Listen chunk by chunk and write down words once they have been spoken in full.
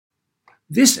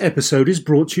This episode is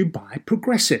brought to you by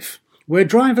Progressive, where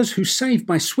drivers who save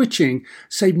by switching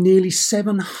save nearly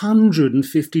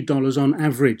 $750 on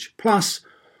average. Plus,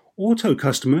 auto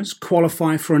customers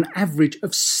qualify for an average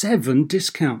of 7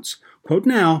 discounts. Quote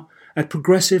now at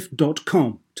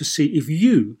progressive.com to see if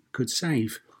you could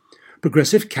save.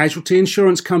 Progressive Casualty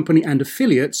Insurance Company and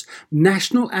affiliates,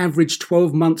 national average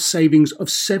 12-month savings of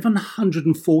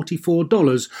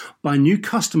 $744 by new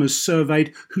customers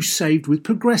surveyed who saved with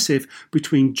Progressive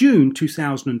between June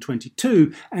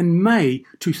 2022 and May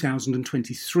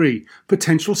 2023.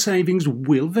 Potential savings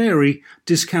will vary.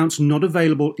 Discounts not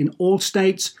available in all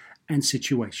states and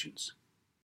situations.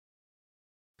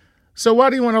 So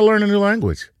why do you want to learn a new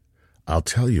language? I'll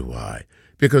tell you why.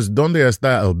 Because ¿dónde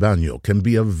está el baño can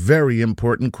be a very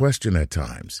important question at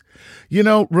times. You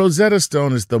know, Rosetta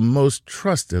Stone is the most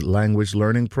trusted language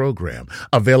learning program,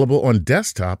 available on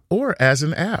desktop or as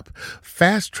an app.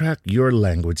 Fast-track your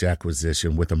language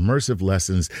acquisition with immersive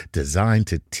lessons designed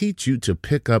to teach you to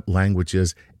pick up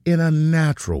languages in a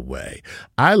natural way.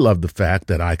 I love the fact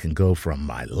that I can go from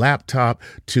my laptop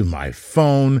to my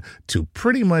phone to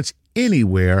pretty much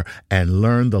anywhere and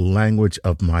learn the language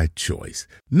of my choice.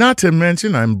 Not to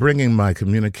mention, I'm bringing my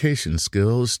communication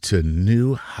skills to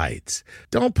new heights.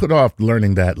 Don't put off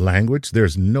learning that language.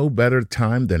 There's no better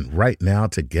time than right now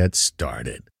to get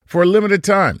started. For a limited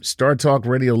time, StarTalk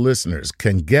radio listeners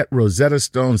can get Rosetta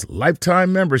Stone's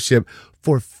lifetime membership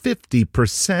for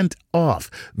 50% off.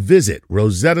 Visit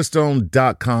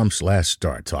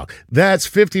rosettastone.com/StarTalk. That's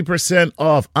 50%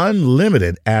 off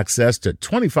unlimited access to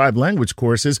 25 language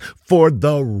courses for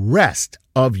the rest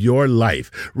of your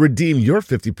life. Redeem your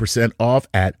 50% off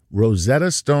at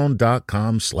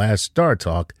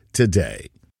rosettastone.com/StarTalk today.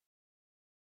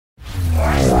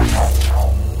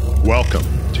 Welcome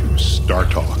to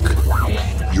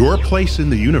StarTalk, your place in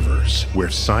the universe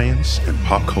where science and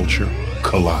pop culture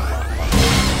collide.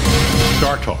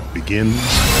 StarTalk begins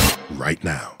right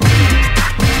now.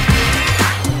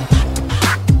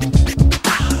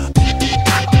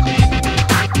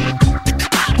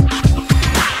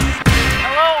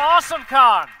 Hello,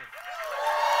 AwesomeCon.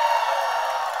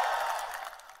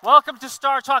 Welcome to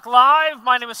StarTalk Live.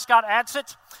 My name is Scott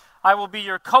Adsit. I will be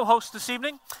your co-host this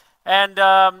evening. And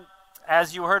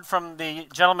as you heard from the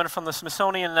gentleman from the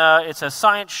Smithsonian, it's a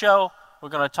science show. We're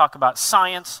going to talk about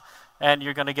science, and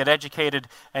you're going to get educated,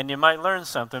 and you might learn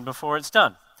something before it's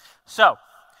done. So,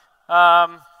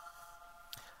 I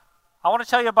want to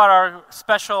tell you about our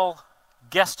special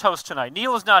guest host tonight.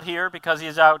 Neil is not here because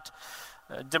he's out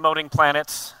demoting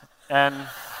planets and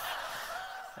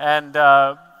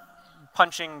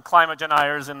punching climate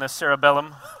deniers in the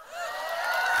cerebellum.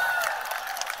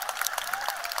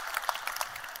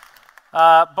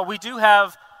 But we do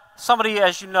have somebody,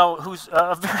 as you know, who's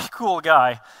a very cool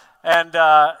guy. And,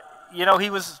 he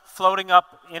was floating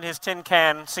up in his tin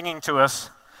can singing to us.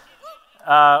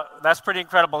 That's pretty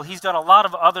incredible. He's done a lot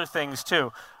of other things,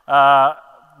 too.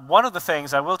 One of the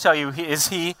things I will tell you is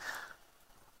he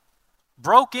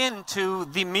broke into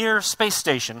the Mir space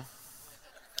station,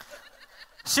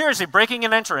 seriously, breaking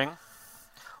and entering,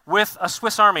 with a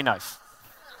Swiss Army knife.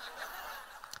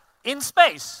 In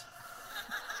space.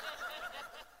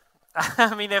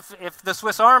 I mean, if the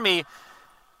Swiss Army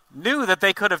knew that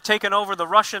they could have taken over the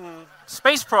Russian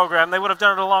space program, they would have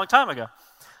done it a long time ago.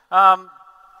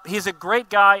 He's a great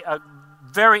guy, a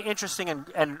very interesting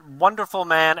and wonderful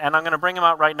man, and I'm going to bring him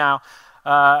out right now.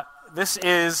 This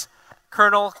is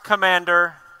Colonel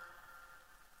Commander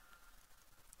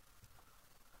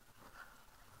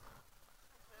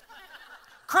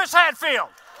Chris Hadfield.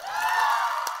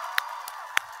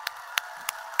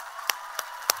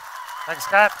 Thanks,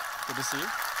 Scott. Good to see you.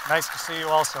 Nice to see you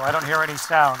also. I don't hear any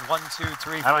sound. 1, 2,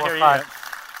 3, 4, I don't hear 5. you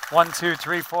yet. 1, 2,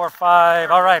 3, 4, 5.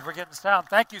 All right, we're getting sound.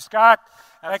 Thank you, Scott.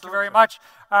 Thank you very much.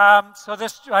 So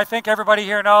this, I think everybody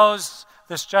here knows,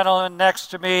 this gentleman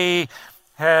next to me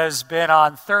has been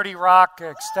on 30 Rock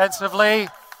extensively.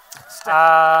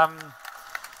 And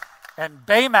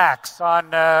Baymax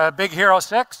on Big Hero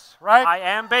 6, right? I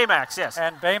am Baymax, yes.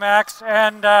 And Baymax.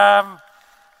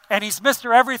 And he's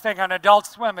Mr. Everything on Adult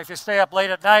Swim. If you stay up late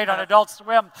at night on Adult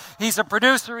Swim, he's a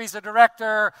producer, he's a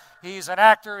director, he's an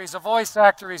actor, he's a voice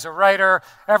actor, he's a writer,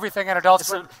 everything on Adult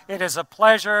Swim. It is a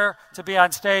pleasure to be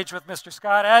on stage with Mr.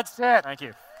 Scott Adsit. Thank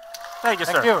you. Thank you,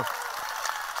 sir. Thank you.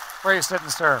 Where are you sitting,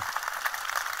 sir?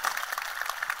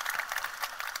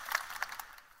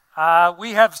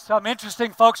 We have some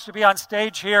interesting folks to be on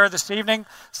stage here this evening,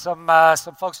 some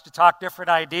folks to talk different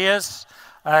ideas.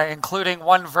 Including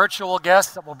one virtual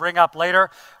guest that we'll bring up later.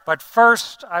 But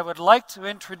first, I would like to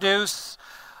introduce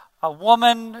a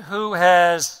woman who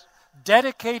has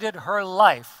dedicated her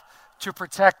life to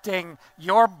protecting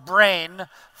your brain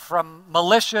from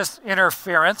malicious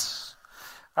interference.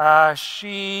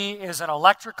 She is an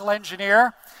electrical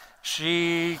engineer.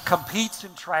 She competes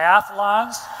in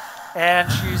triathlons,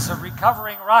 and she's a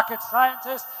recovering rocket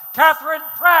scientist. Catherine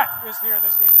Pratt is here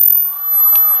this evening.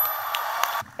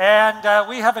 And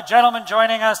we have a gentleman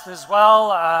joining us as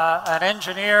well, an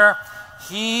engineer.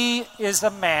 He is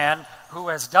a man who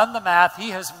has done the math.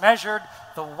 He has measured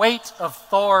the weight of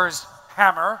Thor's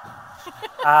hammer.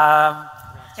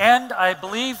 And I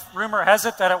believe, rumor has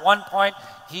it, that at one point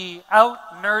he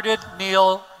out-nerded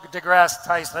Neil deGrasse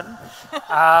Tyson,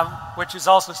 which is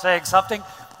also saying something.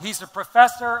 He's a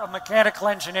professor of mechanical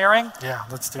engineering. Yeah,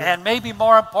 let's do it. And maybe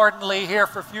more importantly here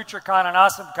for FutureCon and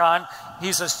AwesomeCon,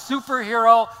 he's a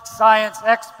superhero science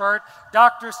expert,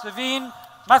 Dr. Saveen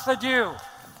Mathadieu.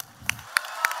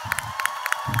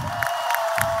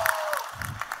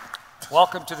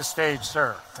 Welcome to the stage,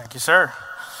 sir. Thank you, sir.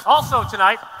 Also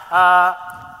tonight,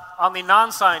 on the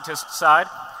non-scientist side,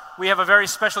 we have a very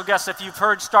special guest. If you've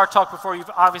heard StarTalk before, you've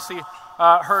obviously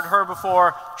heard her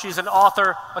before. She's an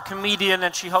author, a comedian,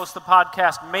 and she hosts the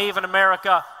podcast Maeve in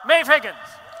America. Maeve Higgins.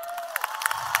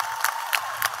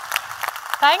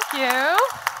 Thank you.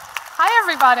 Hi,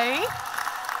 everybody.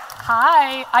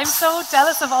 Hi. I'm so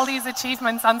jealous of all these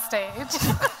achievements on stage.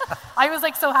 I was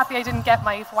like so happy I didn't get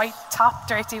my white top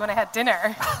dirty when I had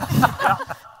dinner.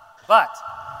 But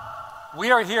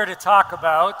we are here to talk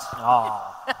about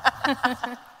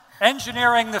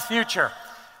engineering the future.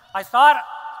 I thought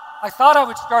I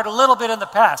would start a little bit in the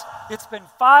past. It's been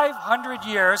 500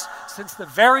 years since the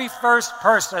very first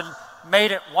person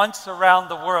made it once around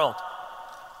the world.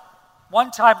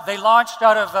 One time they launched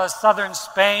out of southern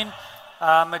Spain,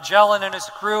 Magellan and his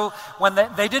crew, when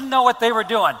they didn't know what they were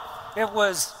doing. It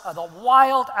was the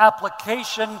wild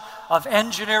application of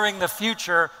engineering the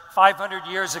future 500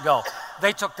 years ago.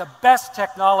 They took the best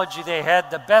technology they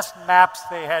had, the best maps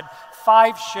they had,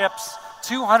 5 ships,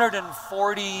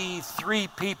 243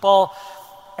 people,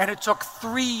 and it took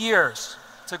 3 years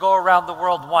to go around the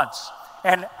world once.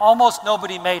 And almost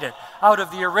nobody made it. Out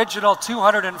of the original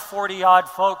 240-odd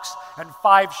folks and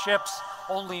 5 ships,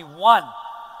 only 1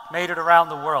 made it around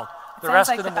the world. The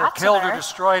rest of them were killed or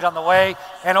destroyed on the way,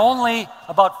 and only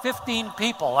about 15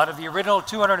 people out of the original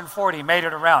 240 made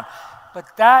it around.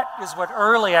 But that is what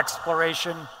early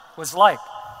exploration was like.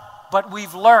 But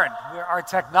we've learned. Our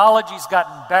technology's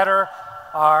gotten better.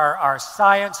 Our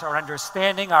science, our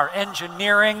understanding, our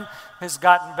engineering has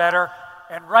gotten better.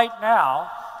 And right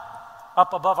now,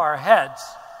 up above our heads,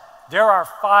 there are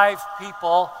 5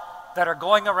 people that are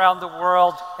going around the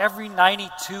world every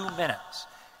 92 minutes.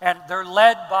 And they're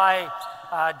led by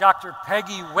Dr.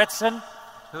 Peggy Whitson,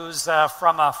 who's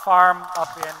from a farm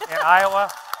up in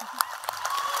Iowa.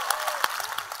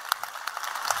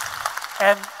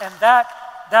 And that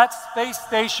space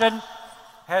station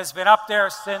has been up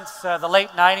there since the late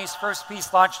 90s. First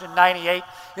piece launched in 98.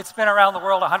 It's been around the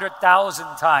world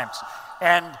 100,000 times.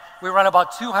 And we run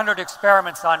about 200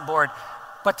 experiments on board.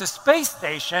 But the space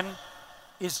station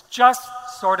is just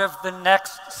sort of the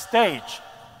next stage.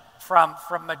 From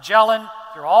Magellan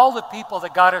through all the people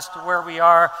that got us to where we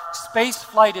are. Space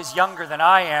flight is younger than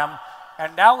I am.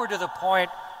 And now we're to the point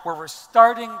where we're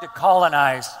starting to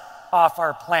colonize off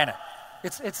our planet.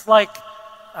 It's like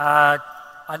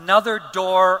another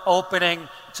door opening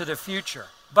to the future.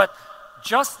 But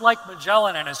just like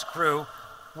Magellan and his crew,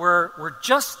 we're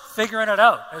just figuring it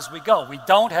out as we go. We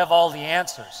don't have all the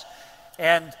answers.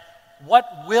 And what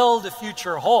will the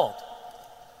future hold?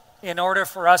 In order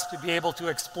for us to be able to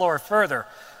explore further,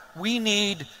 we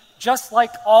need, just like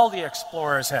all the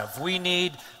explorers have, we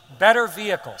need better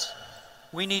vehicles.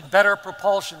 We need better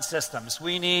propulsion systems.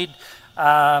 We need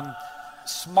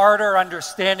smarter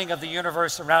understanding of the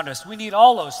universe around us. We need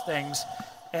all those things.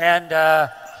 And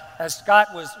as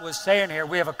Scott was saying here,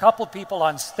 we have a couple people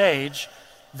on stage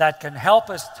that can help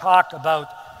us talk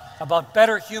about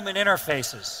better human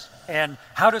interfaces and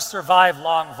how to survive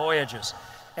long voyages.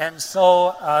 And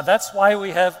so that's why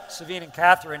we have Saveen and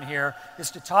Catherine here,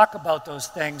 is to talk about those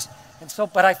things. And so,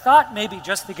 but I thought maybe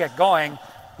just to get going,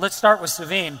 let's start with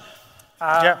Saveen.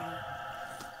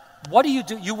 What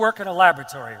do? You work in a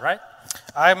laboratory, right?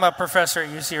 I'm a professor at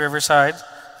UC Riverside.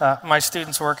 My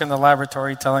students work in the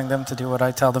laboratory telling them to do what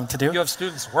I tell them to do. You have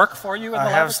students work for you in the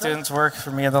laboratory? I have students work for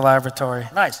me in the laboratory.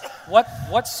 Nice.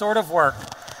 What sort of work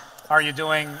are you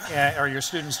doing, or your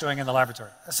students doing in the laboratory?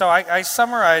 So I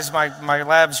summarize my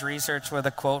lab's research with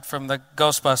a quote from the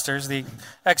Ghostbusters, the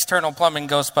external plumbing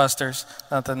Ghostbusters,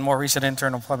 not the more recent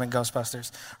internal plumbing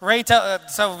Ghostbusters.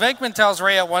 So Venkman tells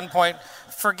Ray at one point,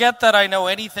 "Forget that I know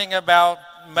anything about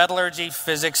metallurgy,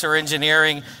 physics, or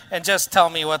engineering and just tell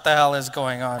me what the hell is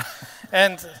going on.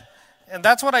 And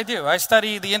that's what I do. I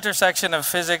study the intersection of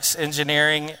physics,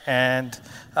 engineering, and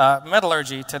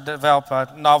metallurgy to develop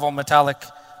novel metallic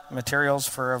materials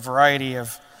for a variety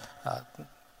of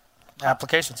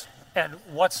applications. And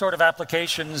what sort of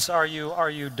applications are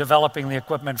you developing the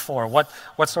equipment for? What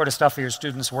sort of stuff are your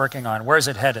students working on? Where is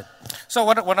it headed? So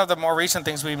one of the more recent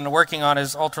things we've been working on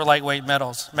is ultra-lightweight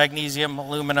metals, magnesium,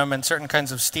 aluminum, and certain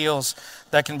kinds of steels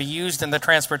that can be used in the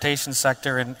transportation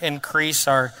sector and increase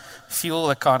our fuel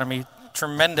economy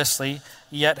tremendously,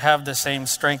 yet have the same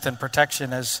strength and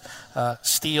protection as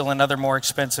steel and other more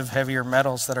expensive, heavier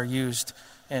metals that are used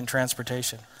in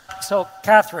transportation. So,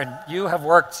 Catherine, you have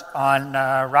worked on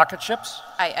rocket ships?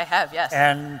 I have, yes.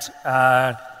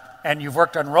 And you've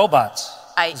worked on robots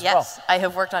as well. I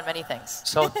have worked on many things.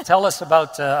 So tell us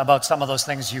about some of those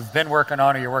things you've been working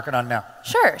on or you're working on now.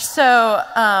 Sure. So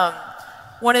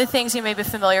one of the things you may be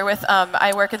familiar with,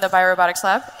 I work in the biorobotics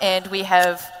lab, and we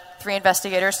have 3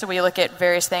 investigators, so we look at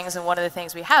various things, and one of the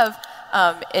things we have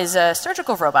is a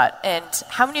surgical robot. And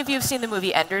how many of you have seen the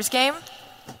movie Ender's Game?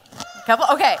 A couple?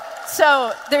 Okay.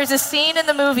 So there's a scene in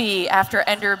the movie after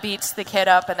Ender beats the kid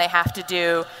up and they have to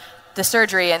do the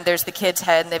surgery, and there's the kid's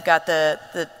head and they've got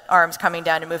the arms coming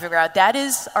down and moving around. That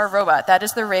is our robot. That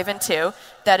is the Raven 2.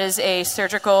 That is a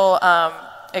surgical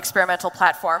experimental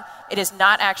platform. It is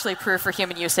not actually approved for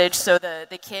human usage, so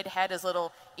the kid had his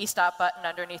little e-stop button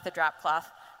underneath the drop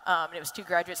cloth. And it was 2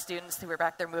 graduate students who were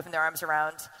back there moving their arms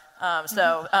around.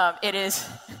 It is,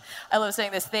 I love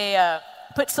saying this, they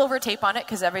put silver tape on it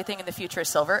because everything in the future is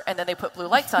silver, and then they put blue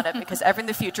lights on it because everything in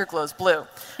the future glows blue.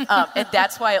 And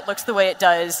that's why it looks the way it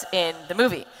does in the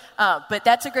movie. But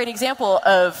that's a great example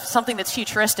of something that's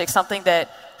futuristic, something that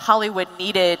Hollywood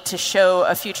needed to show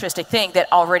a futuristic thing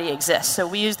that already exists. So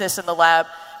we use this in the lab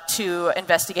to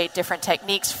investigate different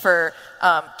techniques for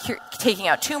taking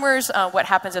out tumors, what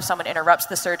happens if someone interrupts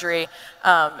the surgery,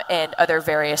 and other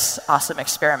various awesome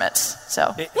experiments.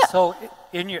 So, yeah. So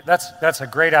that's a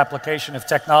great application of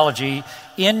technology.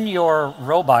 In your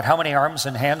robot, how many arms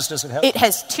and hands does it have? It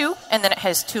has 2, and then it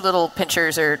has 2 little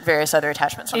pinchers or various other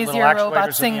attachments. Is your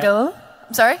robot single?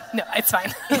 I'm sorry? No, it's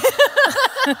fine.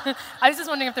 I was just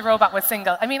wondering if the robot was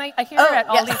single. I mean, I hear about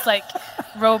all these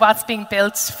robots being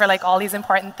built for all these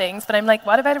important things, but I'm like,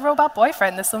 what about a robot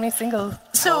boyfriend? There's so many single.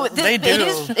 So they do.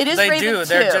 It is they Raven do. 2.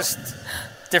 They're just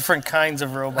different kinds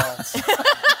of robots.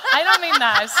 I don't mean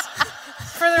that.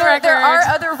 For the record, there are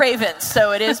other ravens,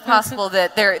 so it is possible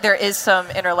that there is some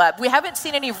interlab. We haven't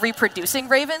seen any reproducing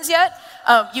ravens yet.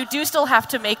 You do still have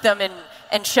to make them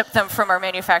and ship them from our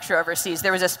manufacturer overseas.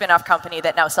 There was a spin-off company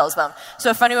that now sells them. So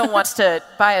if anyone wants to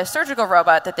buy a surgical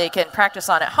robot that they can practice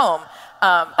on at home,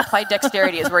 Applied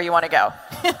Dexterity is where you want to go.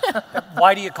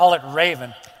 Why do you call it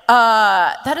Raven?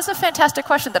 That is a fantastic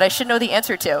question that I should know the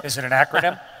answer to. Is it an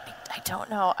acronym? I don't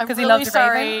know. I'm 'Cause he really loves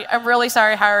sorry. Raven? I'm really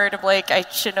sorry, Howard and Blake. I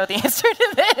should know the answer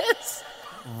to this.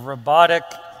 Robotic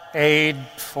aid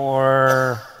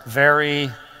for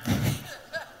very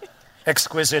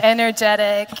exquisite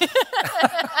energetic.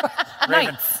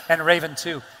 Raven. Nice. And Raven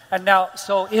 2. And now,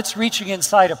 so it's reaching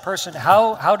inside a person.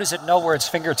 How does it know where its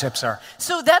fingertips are?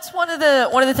 So that's one of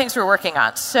the things we're working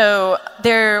on. So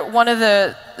one of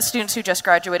the students who just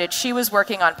graduated, she was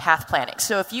working on path planning.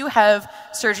 So if you have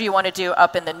surgery you want to do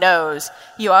up in the nose,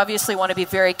 you obviously want to be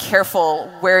very careful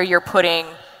where you're putting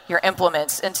your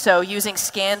implements. And so using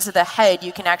scans of the head,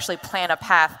 you can actually plan a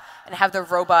path and have the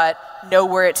robot know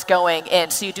where it's going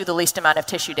in, so you do the least amount of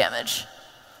tissue damage.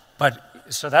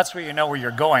 So that's where you know where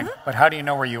you're going, but how do you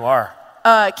know where you are?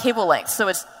 Cable length. So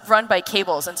it's run by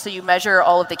cables, and so you measure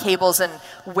all of the cables and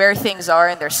where things are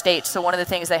in their state. So one of the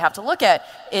things they have to look at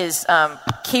is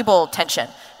cable tension.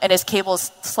 And as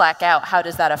cables slack out, how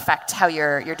does that affect how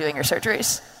you're doing your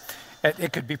surgeries?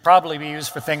 It could probably be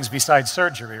used for things besides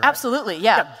surgery, right? Absolutely,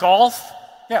 yeah. Golf?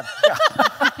 Yeah.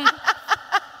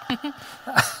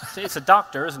 See, it's a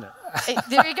doctor, isn't it?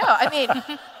 There you go. I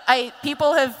mean,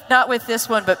 people have, not with this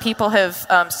one, but people have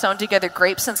sewn together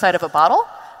grapes inside of a bottle.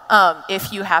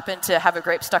 If you happen to have a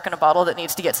grape stuck in a bottle that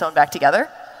needs to get sewn back together.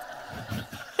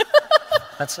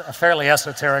 That's a fairly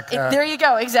esoteric... there you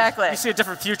go, exactly. You see a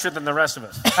different future than the rest of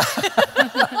us.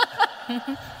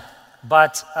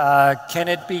 But can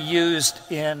it be used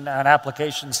in an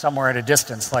application somewhere at a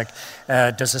distance? Like,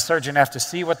 does the surgeon have to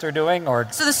see what they're doing?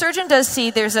 So the surgeon does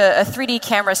see. There's a 3D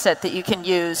camera set that you can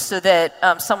use so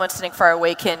that someone sitting far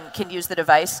away can use the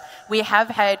device. We have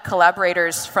had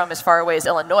collaborators from as far away as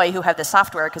Illinois who have the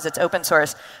software, because it's open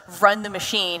source, run the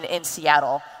machine in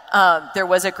Seattle. There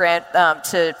was a grant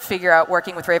to figure out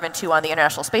working with Raven 2 on the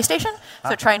International Space Station,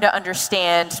 so trying to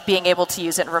understand being able to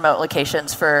use it in remote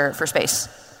locations for space.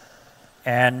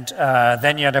 And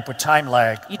then you end up with time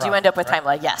lag. You do end up with time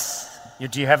lag, yes.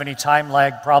 Do you have any time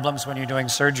lag problems when you're doing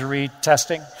surgery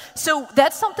testing? So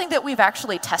that's something that we've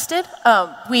actually tested.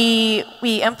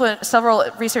 Several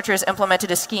researchers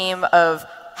implemented a scheme of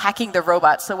hacking the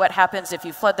robots. So what happens if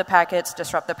you flood the packets,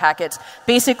 disrupt the packets,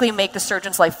 basically make the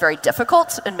surgeon's life very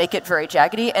difficult and make it very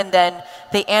jaggedy, and then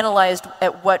they analyzed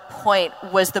at what point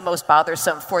was the most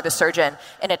bothersome for the surgeon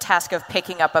in a task of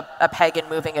picking up a peg and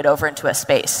moving it over into a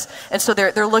space. And so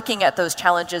they're looking at those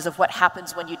challenges of what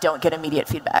happens when you don't get immediate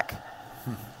feedback.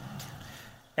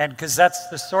 And because that's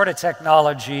the sort of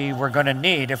technology we're going to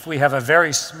need. If we have a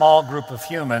very small group of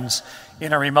humans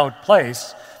in a remote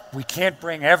place, we can't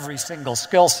bring every single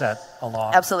skill set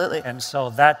along. Absolutely. And so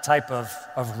that type of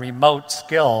remote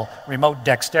skill, remote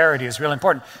dexterity is really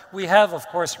important. We have, of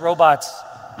course, robots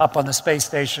up on the space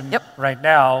station right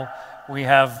now. We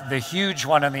have the huge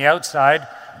one on the outside,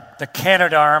 the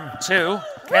Canadarm2.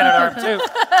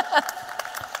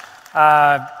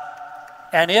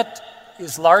 And it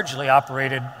is largely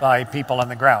operated by people on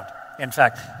the ground, in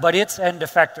fact. But its end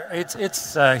effector,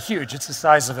 it's huge. It's the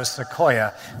size of a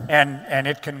sequoia, and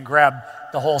it can grab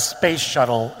the whole space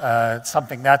shuttle,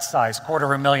 something that size,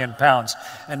 250,000 pounds,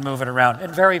 and move it around,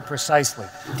 and very precisely.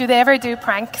 Do they ever do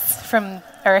pranks from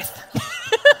Earth?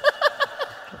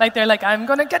 Like they're like, I'm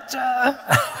gonna get ya.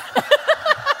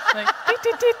 Like,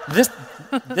 deet, deet, deet.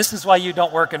 This is why you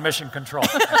don't work in mission control.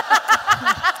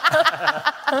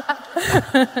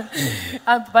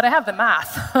 But I have the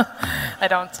math. I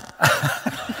don't.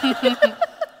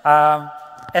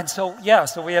 And so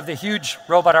we have the huge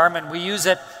robot arm, and we use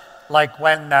it like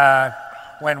when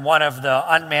one of the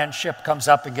unmanned ship comes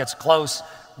up and gets close,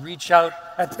 reach out.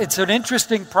 It's an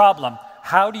interesting problem.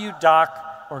 How do you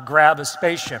dock or grab a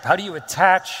spaceship? How do you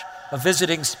attach a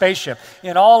visiting spaceship?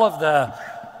 In all of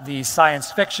the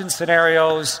science fiction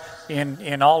scenarios,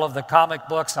 in all of the comic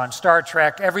books, on Star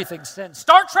Trek, everything since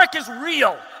Star Trek is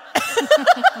real.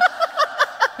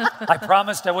 I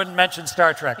promised I wouldn't mention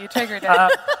Star Trek. You triggered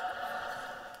it.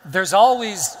 There's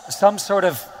always some sort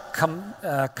of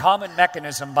common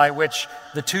mechanism by which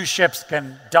the two ships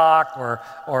can dock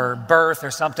or berth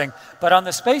or something. But on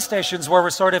the space stations, where we're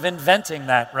sort of inventing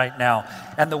that right now,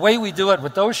 and the way we do it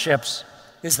with those ships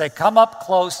is they come up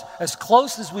close as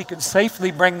we can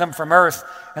safely bring them from Earth,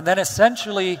 and then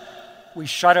essentially we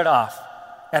shut it off.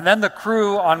 And then the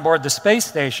crew on board the space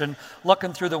station,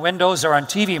 looking through the windows or on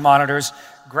TV monitors,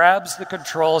 grabs the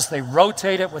controls, they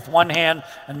rotate it with one hand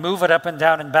and move it up and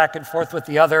down and back and forth with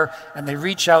the other, and they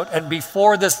reach out, and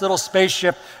before this little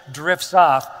spaceship drifts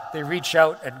off, they reach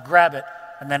out and grab it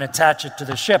and then attach it to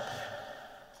the ship.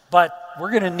 But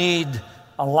we're going to need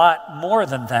a lot more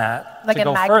than that like to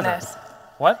go magnet. further.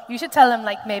 What? You should tell them,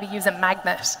 like, maybe use a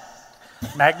magnet.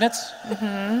 Magnets?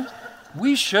 Mm-hmm.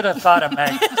 We should have thought of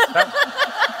magnets.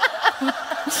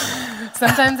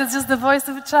 Sometimes it's just the voice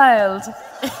of a child.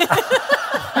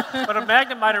 But a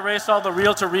magnet might erase all the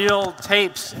reel-to-reel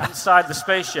tapes inside the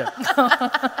spaceship.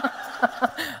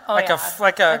 Like a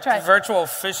virtual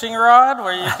fishing rod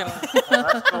where you can...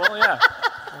 That's cool, yeah.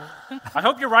 I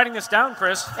hope you're writing this down,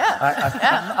 Chris.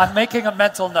 Yeah. I'm making a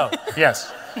mental note,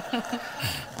 yes.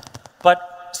 But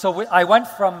so I went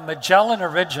from Magellan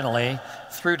originally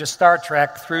through to Star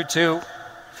Trek, through to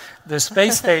the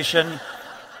space station,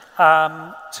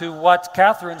 to what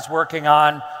Catherine's working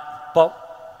on. But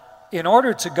in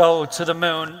order to go to the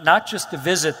moon, not just to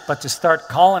visit, but to start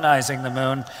colonizing the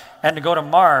moon and to go to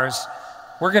Mars,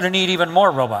 we're going to need even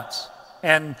more robots.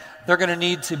 And they're going to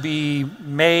need to be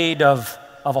made of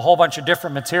a whole bunch of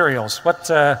different materials. What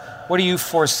do you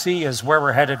foresee as where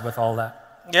we're headed with all that?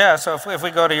 Yeah, so if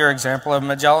we go to your example of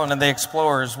Magellan and the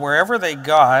explorers, wherever they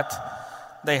got,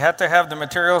 they had to have the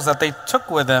materials that they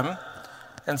took with them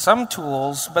and some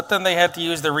tools, but then they had to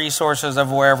use the resources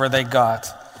of wherever they got.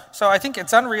 So I think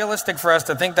it's unrealistic for us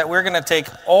to think that we're going to take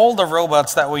all the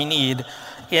robots that we need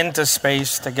into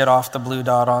space to get off the blue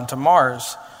dot onto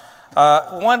Mars.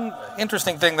 One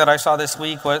interesting thing that I saw this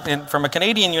week from a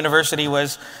Canadian university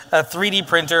was a 3D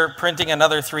printer printing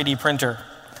another 3D printer.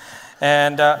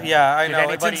 And I know,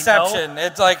 it's Inception. Know?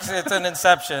 It's an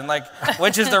Inception. Like,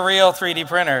 which is the real 3D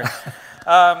printer?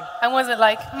 And was it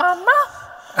like, Mama?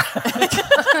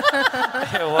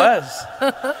 It was.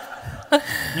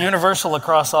 Universal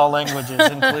across all languages,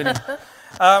 including.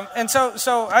 And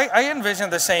so I envision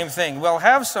the same thing. We'll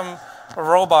have some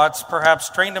robots, perhaps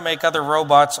trained to make other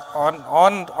robots on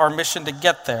our mission to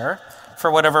get there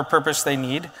for whatever purpose they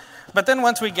need. But then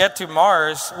once we get to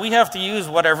Mars, we have to use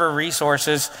whatever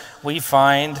resources we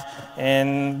find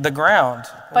in the ground.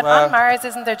 But on Mars,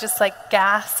 isn't there just like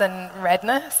gas and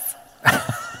redness?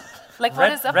 Like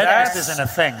what is up there? Redness isn't a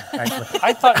thing, actually.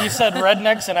 I thought you said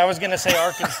rednecks, and I was going to say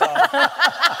Arkansas.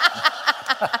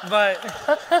 But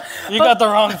you got the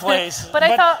wrong place. But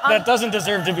I thought that doesn't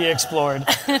deserve to be explored.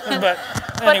 But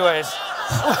anyways.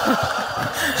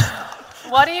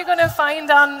 What are you going to find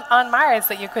on Mars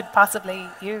that you could possibly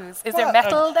use? Is there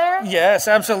metal there? Yes,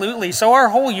 absolutely. So our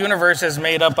whole universe is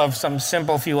made up of some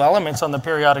simple few elements on the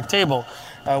periodic table.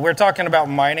 We're talking about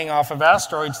mining off of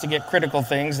asteroids to get critical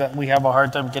things that we have a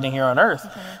hard time getting here on Earth.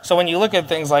 Mm-hmm. So when you look at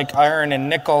things like iron and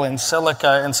nickel and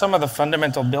silica and some of the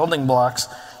fundamental building blocks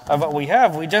of what we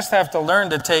have, we just have to learn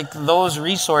to take those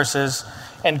resources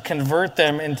and convert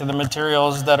them into the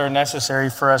materials that are necessary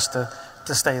for us to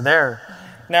stay there.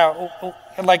 Mm-hmm. Now,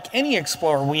 like any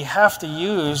explorer, we have to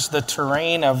use the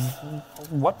terrain of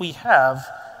what we have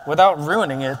without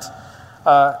ruining it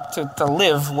to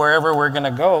live wherever we're going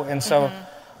to go. And so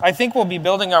I think we'll be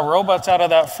building our robots out of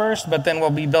that first, but then we'll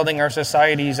be building our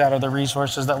societies out of the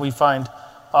resources that we find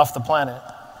off the planet.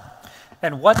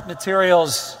 And what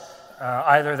materials,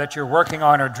 either that you're working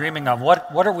on or dreaming of,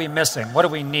 what are we missing? What do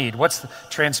we need? What's the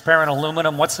transparent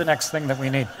aluminum? What's the next thing that we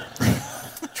need?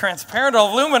 Transparent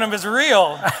aluminum is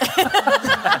real.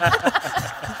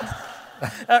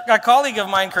 A colleague of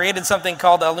mine created something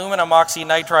called aluminum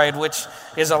oxynitride, which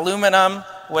is aluminum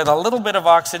with a little bit of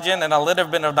oxygen and a little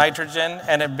bit of nitrogen,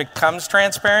 and it becomes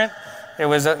transparent. It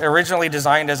was originally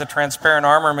designed as a transparent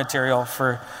armor material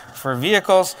for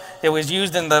vehicles. It was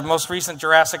used in the most recent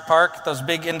Jurassic Park, those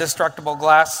big indestructible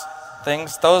glass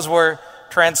things. Those were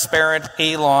transparent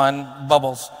Alon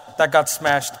bubbles that got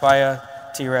smashed by a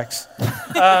T-Rex.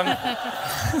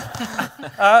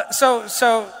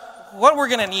 So what we're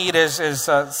going to need is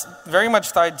very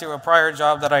much tied to a prior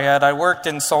job that I had. I worked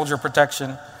in soldier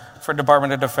protection for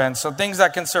Department of Defense, so things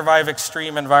that can survive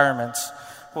extreme environments.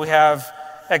 We have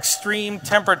extreme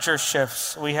temperature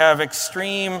shifts. We have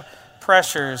extreme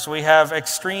pressures. We have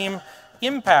extreme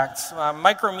impacts.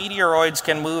 Micrometeoroids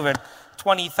can move at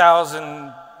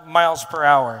 20,000 miles per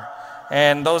hour.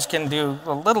 And those can do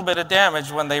a little bit of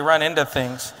damage when they run into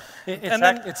things.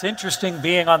 It's interesting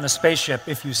being on the spaceship.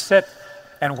 If you sit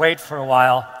and wait for a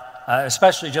while,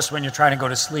 especially just when you're trying to go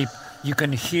to sleep, you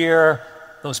can hear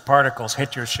those particles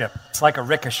hit your ship. It's like a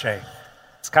ricochet.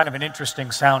 It's kind of an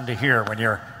interesting sound to hear when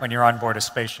you're on board a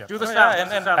spaceship. Do the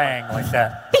sound. And bang like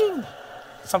that. Bing!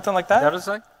 Something like that? That is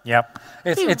like? Yep.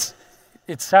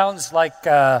 It sounds like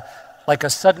a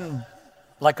sudden.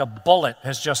 Like a bullet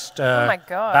has just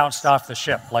bounced off the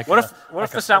ship. Like what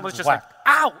if the sound was just like,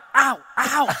 ow, ow,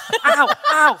 ow, ow,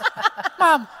 ow,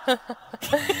 Mom?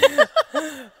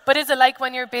 But is it like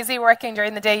when you're busy working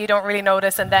during the day, you don't really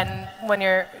notice, and then when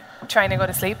you're trying to go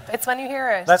to sleep, it's when you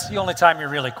hear it? That's the only time you're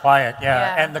really quiet,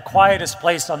 yeah. And the quietest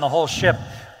place on the whole ship,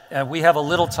 we have a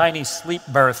little tiny sleep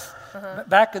berth.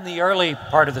 Back in the early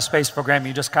part of the space program,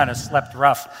 you just kind of slept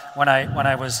rough. When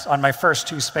I was on my first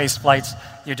 2 space flights,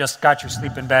 you just got your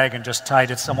sleeping bag and just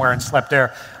tied it somewhere and slept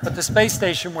there. But the space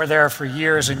station, we're there for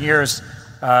years and years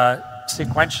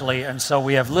sequentially, and so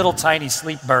we have little tiny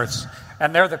sleep berths,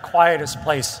 and they're the quietest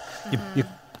place. You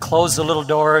close the little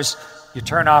doors, you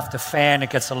turn off the fan,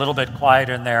 it gets a little bit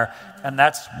quieter in there, and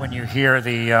that's when you hear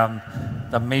the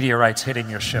meteorites hitting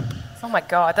your ship. Oh my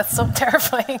God, that's so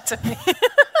terrifying to me.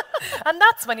 And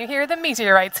that's when you hear the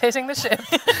meteorites hitting the ship.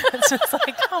 It's just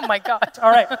like, oh my God.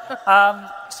 All right.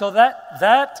 So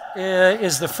that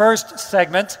is the first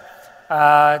segment,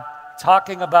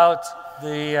 talking about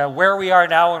the where we are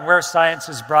now and where science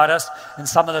has brought us and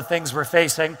some of the things we're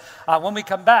facing. When we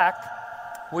come back,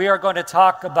 we are going to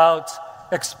talk about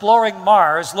exploring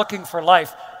Mars, looking for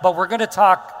life, but we're going to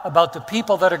talk about the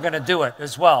people that are going to do it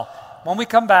as well. When we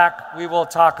come back, we will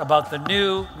talk about the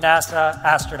new NASA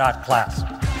astronaut class.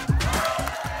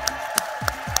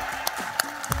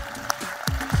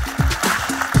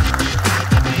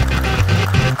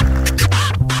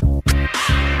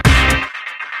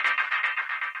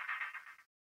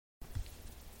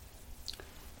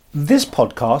 This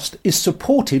podcast is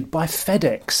supported by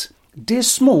FedEx. Dear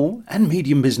small and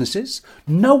medium businesses,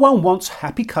 no one wants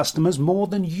happy customers more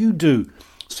than you do.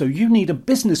 So you need a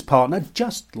business partner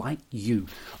just like you,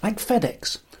 like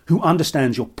FedEx, who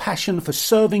understands your passion for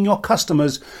serving your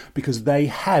customers because they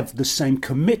have the same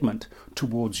commitment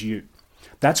towards you.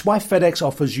 That's why FedEx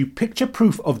offers you picture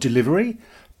proof of delivery,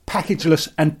 packageless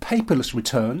and paperless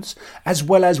returns, as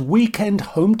well as weekend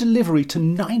home delivery to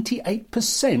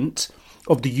 98%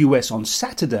 of the US on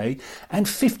Saturday and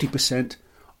 50%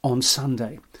 on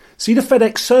Sunday. See the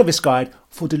FedEx service guide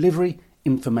for delivery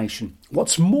information.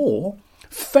 What's more,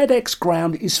 FedEx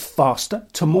Ground is faster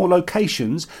to more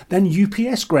locations than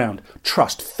UPS Ground.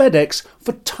 Trust FedEx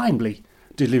for timely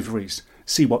deliveries.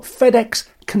 See what FedEx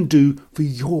can do for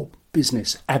your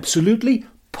business. Absolutely,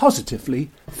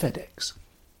 positively FedEx.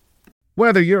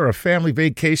 Whether you're a family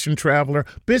vacation traveler,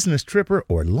 business tripper,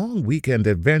 or long weekend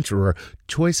adventurer,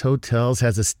 Choice Hotels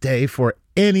has a stay for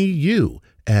any you.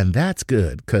 And that's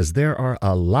good, because there are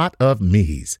a lot of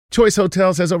me's. Choice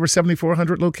Hotels has over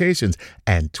 7,400 locations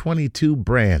and 22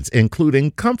 brands,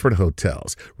 including Comfort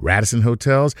Hotels, Radisson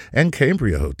Hotels, and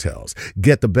Cambria Hotels.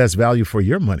 Get the best value for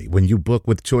your money when you book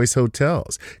with Choice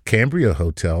Hotels. Cambria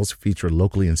Hotels feature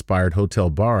locally inspired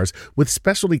hotel bars with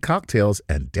specialty cocktails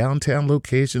and downtown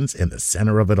locations in the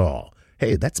center of it all.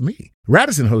 Hey, that's me.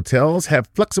 Radisson Hotels have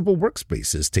flexible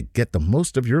workspaces to get the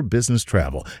most of your business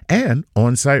travel and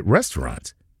on-site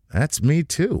restaurants. That's me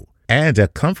too. And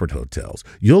at Comfort Hotels,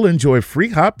 you'll enjoy free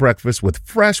hot breakfast with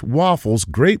fresh waffles,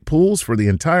 great pools for the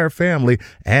entire family,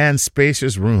 and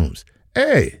spacious rooms.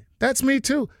 Hey, that's me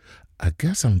too. I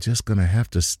guess I'm just going to have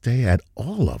to stay at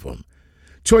all of them.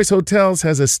 Choice Hotels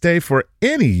has a stay for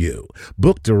any you.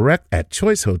 Book direct at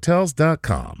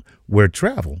choicehotels.com, where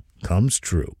travel comes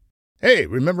true. Hey,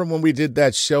 remember when we did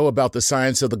that show about the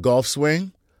science of the golf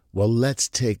swing? Well, let's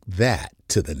take that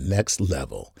to the next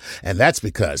level. And that's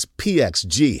because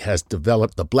PXG has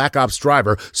developed the Black Ops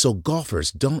driver so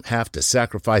golfers don't have to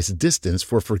sacrifice distance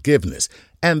for forgiveness.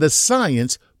 And the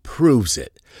science proves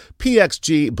it.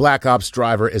 PXG Black Ops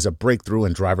driver is a breakthrough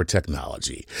in driver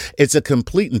technology. It's a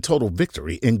complete and total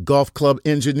victory in golf club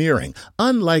engineering,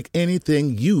 unlike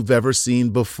anything you've ever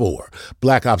seen before.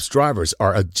 Black Ops drivers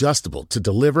are adjustable to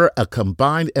deliver a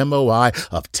combined MOI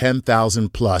of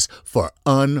 10,000 plus for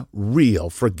unreal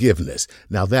forgiveness.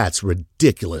 Now that's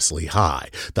ridiculously high.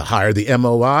 The higher the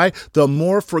MOI, the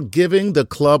more forgiving the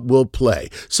club will play.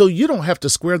 So you don't have to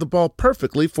square the ball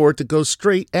perfectly for it to go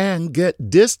straight and get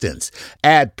distance.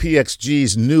 Add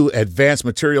PXG's new advanced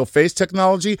material face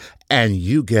technology, and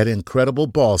you get incredible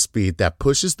ball speed that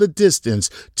pushes the distance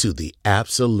to the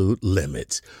absolute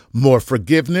limits. More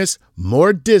forgiveness,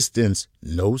 more distance,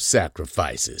 no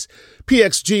sacrifices.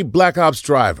 PXG Black Ops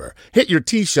driver. Hit your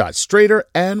tee shot straighter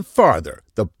and farther.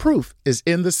 The proof is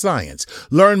in the science.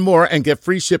 Learn more and get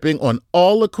free shipping on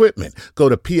all equipment. Go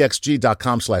to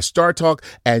pxg.com/StarTalk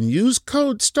and use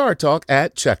code StarTalk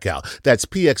at checkout. That's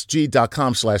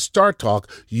pxg.com/StarTalk.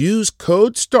 Use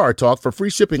code StarTalk for free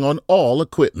shipping on all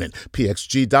equipment.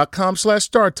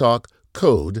 pxg.com/StarTalk,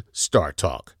 code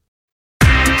StarTalk.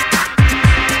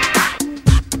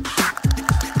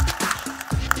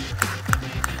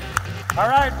 All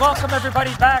right, welcome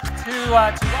everybody back to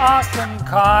Awesome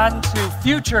Con, to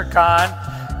Future Con,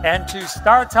 and to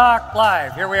StarTalk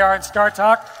Live. Here we are in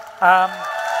StarTalk.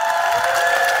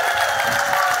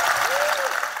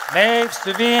 Maeve,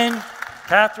 Savine,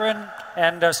 Catherine,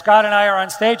 and Scott and I are on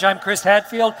stage. I'm Chris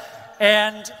Hadfield,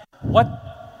 and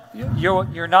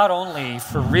you're not only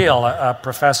for real a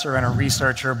professor and a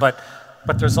researcher, but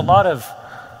there's a lot of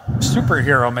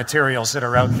superhero materials that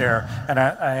are out there, and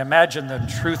I imagine the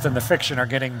truth and the fiction are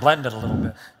getting blended a little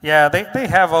bit. Yeah, they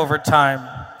have over time.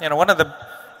 You know, one of the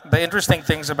interesting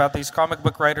things about these comic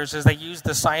book writers is they use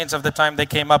the science of the time they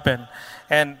came up in.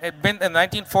 And it'd been in the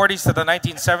 1940s to the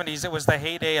 1970s, it was the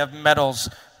heyday of metals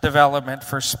development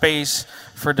for space,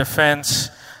 for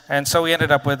defense. And so we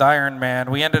ended up with Iron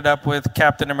Man. We ended up with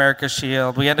Captain America's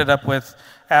shield. We ended up with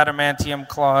adamantium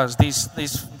claws,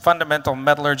 these fundamental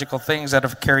metallurgical things that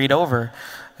have carried over,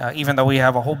 even though we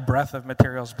have a whole breadth of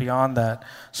materials beyond that.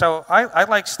 So I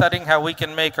like studying how we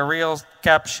can make a real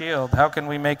Cap shield. How can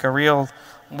we make a real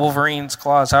Wolverine's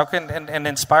claws? How can and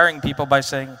inspiring people by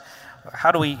saying,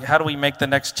 how do we make the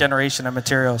next generation of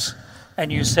materials?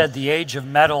 And you said the age of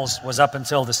metals was up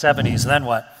until the 70s. Then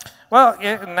what? Well,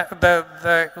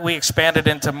 we expanded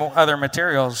into other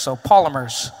materials, so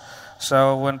polymers.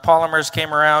 So when polymers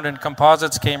came around and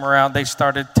composites came around, they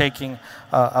started taking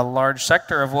a large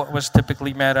sector of what was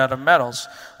typically made out of metals.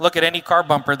 Look at any car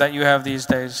bumper that you have these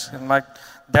days. And like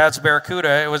Dad's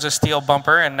Barracuda, it was a steel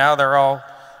bumper, and now they're all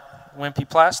wimpy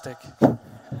plastic.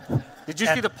 Did you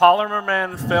see the Polymer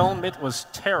Man film? It was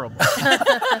terrible.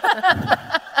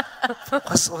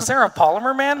 Was there a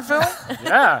Polymer Man film?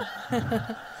 Yeah.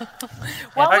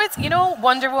 What was,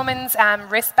 Wonder Woman's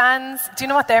wristbands? Do you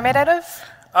know what they're made out of?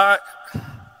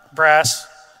 Brass.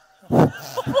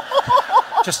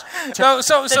 Just they're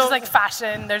just like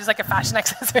fashion. They're just like a fashion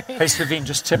accessory. Hey, Savine,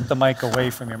 just tip the mic away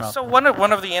from your mouth. So one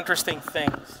of the interesting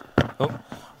things.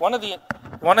 One of the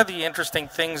interesting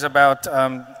things about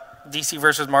DC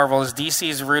versus Marvel is DC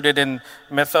is rooted in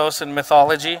mythos and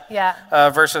mythology,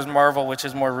 versus Marvel, which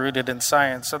is more rooted in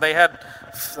science. So they had,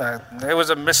 it was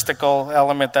a mystical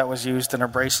element that was used in her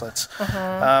bracelets.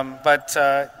 But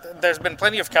there's been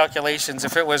plenty of calculations.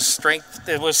 If it was strength,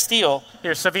 it was steel.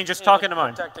 Here, Savine, just talking to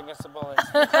mine. Protecting against the bullets.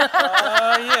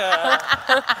 Yeah.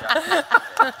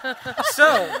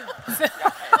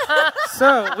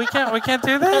 So we can't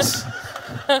do this.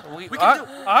 We can do,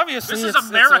 obviously, this is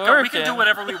America. We can do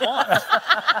whatever we want.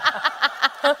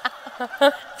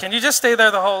 Can you just stay there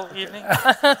the whole evening?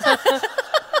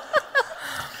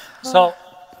 So,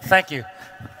 thank you.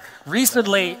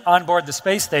 Recently, on board the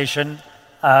space station,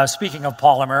 speaking of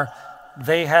polymer,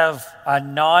 they have a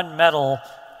non-metal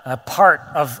part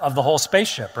of the whole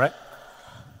spaceship, right?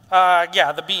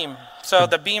 Yeah, the beam. So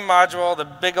the beam module, the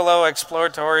Bigelow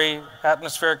Exploratory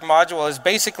Atmospheric Module, is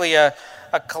basically a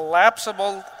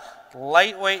collapsible,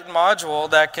 lightweight module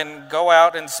that can go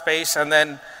out in space and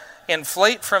then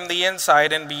inflate from the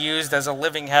inside and be used as a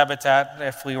living habitat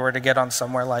if we were to get on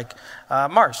somewhere like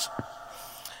Mars.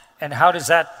 And how does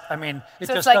that, I mean, it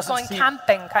So just it's like doesn't going seem...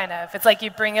 camping, kind of. It's like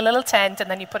you bring a little tent and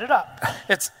then you put it up.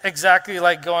 It's exactly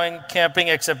like going camping,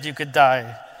 except you could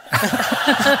die.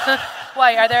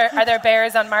 Why? Are there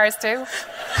bears on Mars too?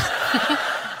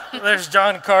 There's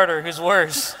John Carter, who's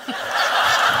worse.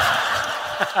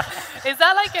 Is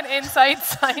that like an inside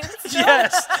science joke?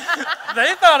 Yes.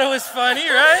 They thought it was funny,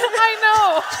 right? I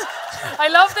know. I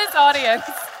love this audience.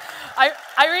 I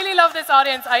really love this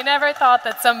audience. I never thought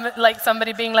that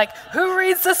somebody being like, who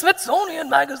reads the Smithsonian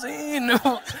magazine,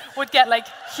 would get like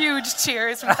huge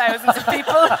cheers from thousands of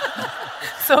people.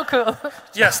 So cool.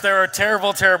 Yes, there are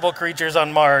terrible, terrible creatures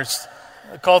on Mars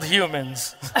called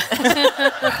humans.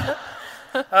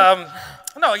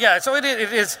 No, yeah, so it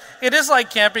is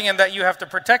like camping in that you have to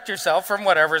protect yourself from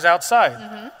whatever's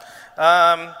outside.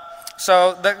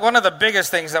 So one of the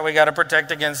biggest things that we got to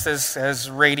protect against is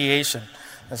radiation.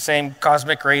 The same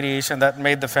cosmic radiation that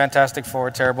made the Fantastic Four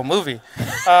a terrible movie.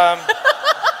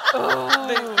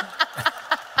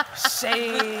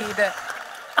 Shade.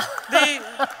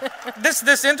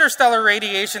 This interstellar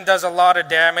radiation does a lot of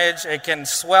damage. It can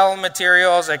swell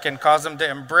materials. It can cause them to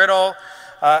embrittle.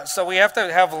 So we have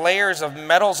to have layers of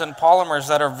metals and polymers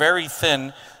that are very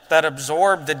thin that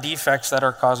absorb the defects that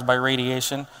are caused by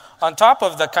radiation, on top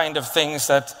of the kind of things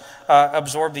that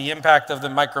absorb the impact of the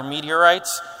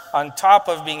micrometeorites, on top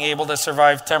of being able to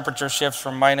survive temperature shifts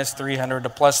from minus 300 to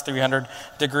plus 300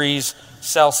 degrees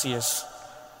Celsius.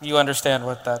 You understand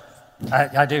what that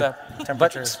I do. That temperature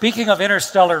But is. speaking of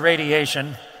interstellar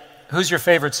radiation, who's your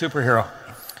favorite superhero?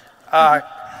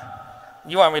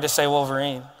 You want me to say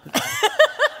Wolverine?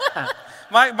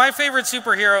 My favorite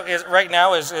superhero right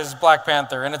now is Black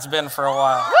Panther, and it's been for a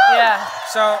while. Yeah.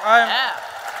 So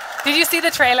Did you see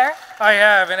the trailer? I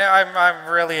have, and I'm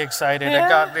really excited.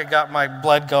 Yeah. It got my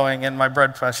blood going and my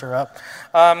blood pressure up.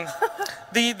 That's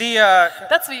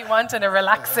what you want in a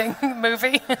relaxing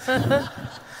movie.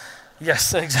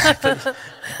 Yes, exactly.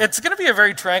 It's going to be a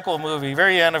very tranquil movie,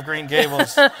 very Anne of Green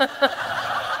Gables.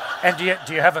 And do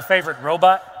you have a favorite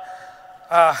robot?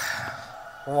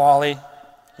 Wally.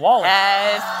 Wally.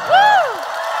 Yes.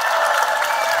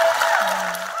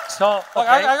 So, okay. Look,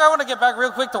 I want to get back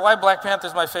real quick to why Black Panther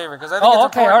is my favorite, because I think it's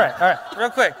okay, important. all right. Real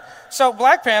quick. So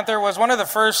Black Panther was one of the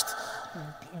first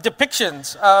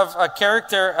depictions of a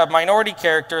character, a minority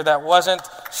character that wasn't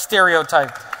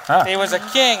stereotyped. He was a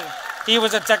king. He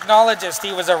was a technologist.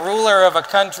 He was a ruler of a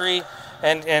country,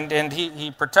 and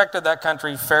he protected that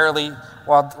country fairly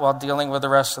while dealing with the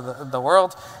rest of the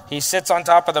world. He sits on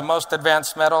top of the most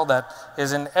advanced metal that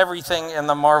is in everything in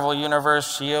the Marvel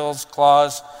universe, shields,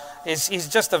 claws. He's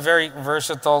just a very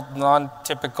versatile,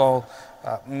 non-typical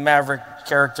maverick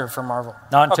character for Marvel.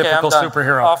 Non-typical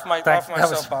superhero. Off my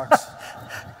soapbox.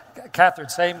 Catherine,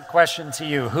 same question to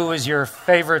you. Who is your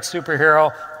favorite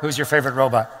superhero? Who's your favorite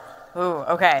robot? Ooh,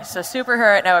 okay. So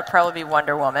superhero right now would probably be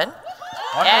Wonder Woman.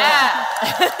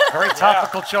 Very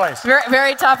topical choice. Very,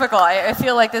 very topical. I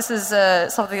feel like this is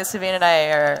something that Savine and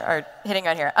I are hitting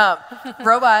on here.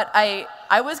 Robot, I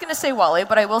was going to say Wally,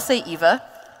 but I will say Eva.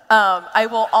 I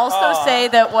will also say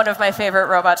that one of my favorite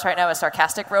robots right now is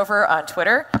Sarcastic Rover on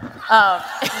Twitter.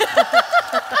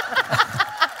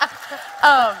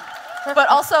 But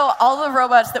also all the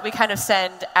robots that we kind of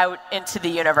send out into the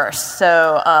universe.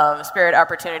 So Spirit,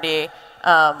 Opportunity,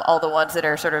 all the ones that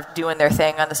are sort of doing their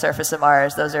thing on the surface of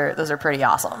Mars. Those are pretty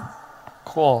awesome.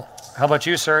 Cool. How about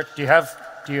you, sir? Do you have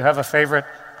a favorite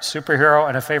superhero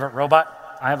and a favorite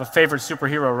robot? I have a favorite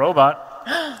superhero robot.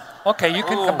 Okay, you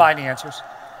can combine the answers.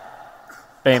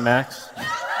 Baymax.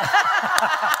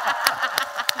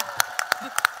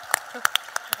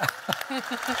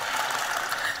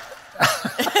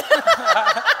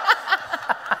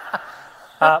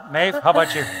 Maeve, how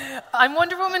about you? I'm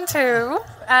Wonder Woman too.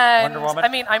 And Wonder Woman? I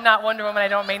mean, I'm not Wonder Woman. I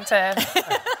don't mean to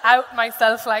out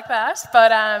myself like that.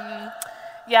 But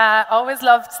yeah, always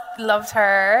loved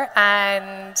her.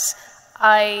 And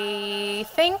I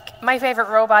think my favorite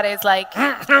robot is like,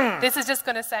 this is just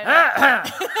going to sound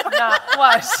like, not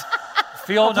what?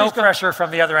 Feel no pressure from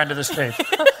the other end of the stage.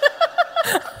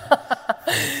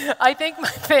 I think my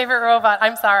favorite robot,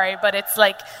 I'm sorry, but it's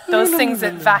like those things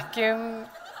that vacuum.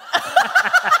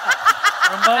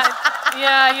 Roomba?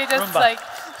 Yeah, you just Roomba. like,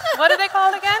 what are they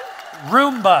called again?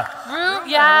 Roomba.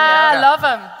 Yeah, love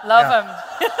them.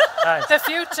 Nice. The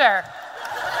future.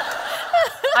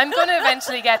 I'm going to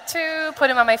eventually get two, put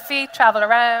them on my feet, travel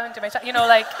around, do my,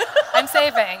 like, I'm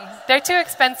saving. They're too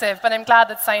expensive, but I'm glad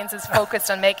that science is focused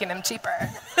on making them cheaper.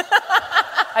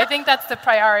 I think that's the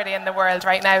priority in the world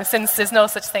right now, since there's no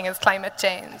such thing as climate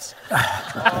change.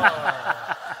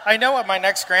 I know what my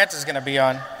next grant is going to be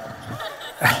on.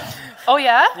 Oh,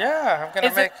 yeah? Yeah, I'm going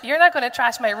to make... You're not going to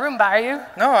trash my Roomba, are you?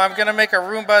 No, I'm going to make a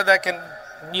Roomba that can...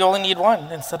 You only need one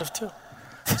instead of two.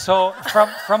 So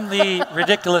from the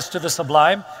ridiculous to the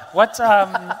sublime, what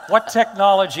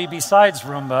technology besides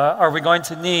Roomba are we going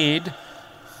to need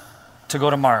to go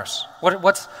to Mars?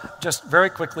 What's just very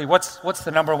quickly? What's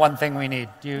the number one thing we need?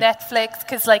 Netflix,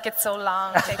 because like it's so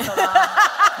long, it takes so long.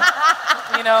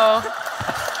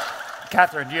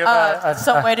 Catherine, do you have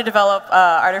some way to develop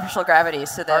artificial gravity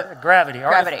so that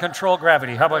control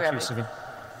gravity? How about you, Sabine?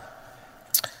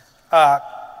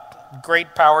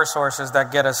 Great power sources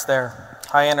that get us there.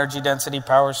 High energy density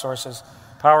power sources.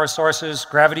 Power sources,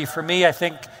 gravity for me, I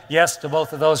think, yes, to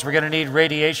both of those. We're going to need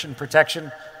radiation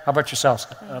protection. How about yourselves?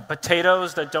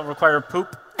 Potatoes that don't require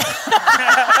poop.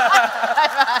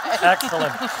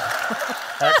 Excellent.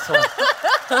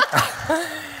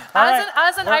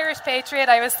 As an Irish patriot,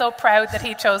 I was so proud that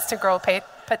he chose to grow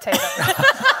potatoes.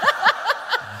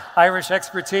 Irish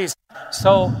expertise.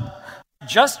 So,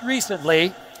 just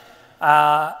recently,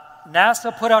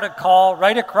 NASA put out a call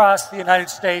right across the United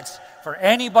States for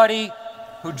anybody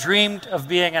who dreamed of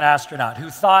being an astronaut, who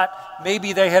thought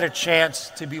maybe they had a chance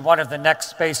to be one of the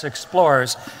next space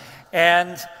explorers.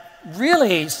 And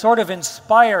really sort of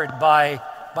inspired by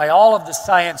all of the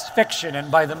science fiction and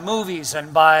by the movies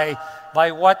and by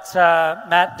what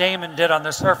Matt Damon did on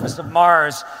the surface of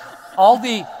Mars, all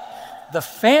the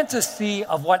fantasy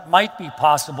of what might be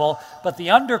possible, but the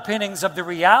underpinnings of the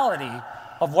reality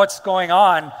of what's going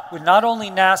on with not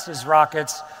only NASA's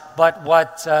rockets, but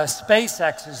what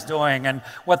SpaceX is doing and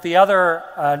what the other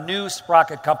new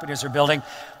rocket companies are building.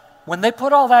 When they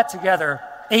put all that together,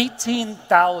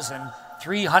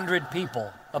 18,300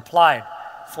 people applied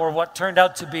for what turned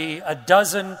out to be a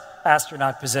dozen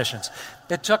astronaut positions.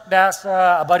 It took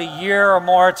NASA about a year or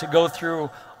more to go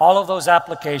through all of those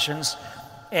applications,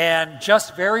 and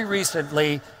just very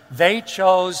recently, they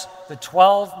chose the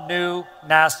 12 new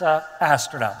NASA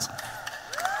astronauts.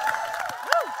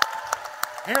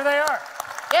 Here they are.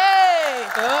 Yay!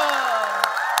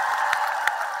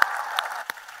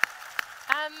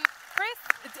 Chris,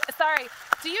 sorry,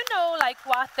 do you know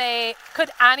could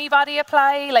anybody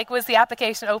apply? Like, was the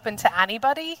application open to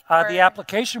anybody? The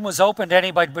application was open to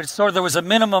anybody, but there was a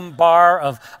minimum bar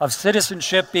of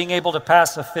citizenship, being able to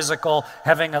pass a physical,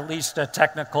 having at least a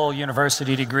technical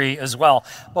university degree as well.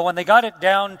 But when they got it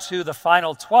down to the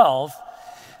final 12,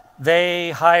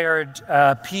 they hired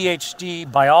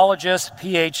PhD biologists,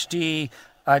 PhD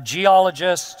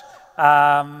geologists.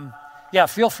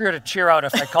 Feel free to cheer out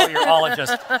if I call you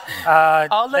ologist.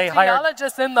 All the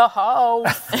geologists in the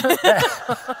house.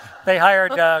 They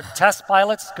hired test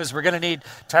pilots, because we're going to need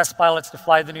test pilots to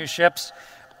fly the new ships.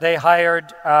 They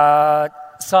hired a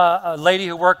lady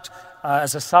who worked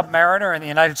as a submariner in the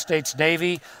United States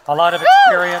Navy, a lot of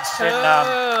experience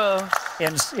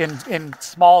in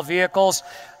small vehicles.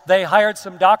 They hired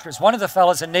some doctors. One of the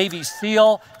fellows, a Navy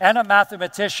SEAL, and a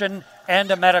mathematician,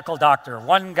 and a medical doctor.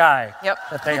 One guy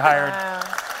that they hired.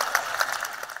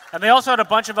 And they also had a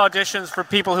bunch of auditions for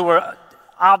people who were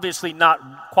obviously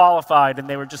not qualified, and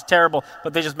they were just terrible,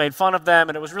 but they just made fun of them,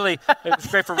 and it was great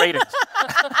for ratings.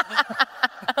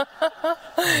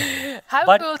 How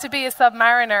cool to be a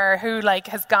submariner who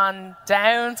has gone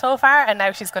down so far, and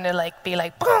now she's going to be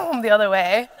boom the other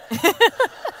way.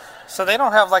 So they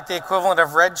don't have the equivalent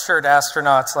of red shirt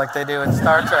astronauts like they do in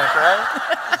Star Trek, right?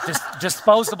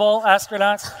 Disposable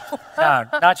astronauts? No,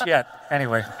 not yet.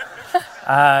 Anyway.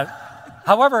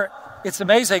 However, it's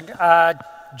amazing.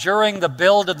 During the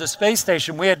build of the space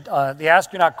station, we had the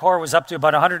astronaut corps was up to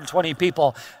about 120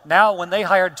 people. Now, when they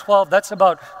hired 12, that's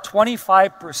about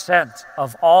 25%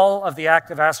 of all of the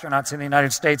active astronauts in the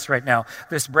United States right now,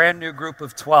 this brand new group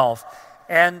of 12.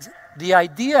 And the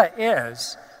idea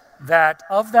is that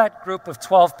of that group of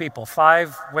 12 people,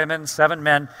 5 women, 7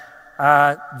 men,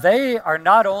 they are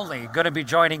not only going to be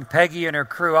joining Peggy and her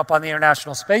crew up on the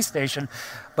International Space Station,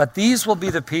 but these will be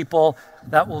the people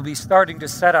that will be starting to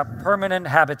set up permanent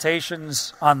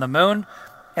habitations on the moon,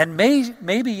 and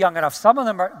may be young enough. Some of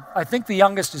them are, I think the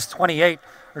youngest is 28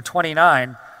 or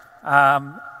 29,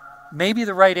 maybe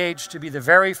the right age to be the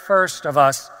very first of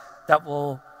us that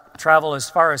will travel as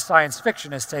far as science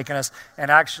fiction has taken us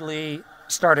and actually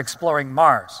start exploring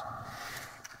Mars.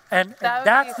 And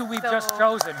that's who we've just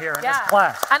chosen here in this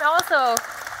class. And also,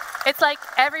 it's like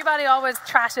everybody always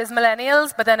trashes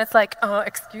millennials, but then it's like, oh,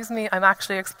 excuse me, I'm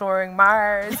actually exploring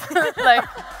Mars. Like,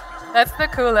 that's the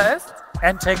coolest.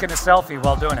 And taking a selfie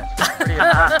while doing it. Pretty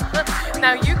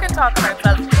now you can talk about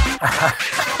selfies.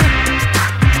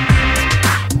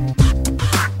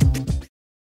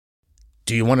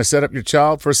 Do you want to set up your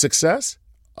child for success?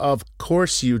 Of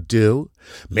course you do.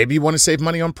 Maybe you want to save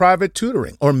money on private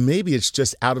tutoring, or maybe it's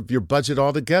just out of your budget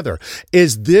altogether.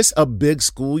 Is this a big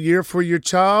school year for your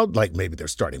child? Like maybe they're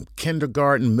starting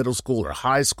kindergarten, middle school, or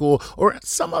high school, or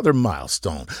some other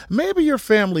milestone. Maybe your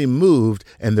family moved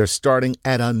and they're starting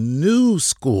at a new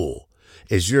school.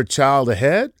 Is your child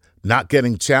ahead? Not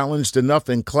getting challenged enough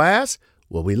in class?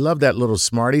 Well, we love that little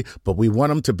smarty, but we want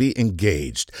them to be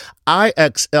engaged.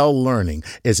 IXL Learning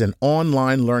is an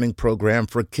online learning program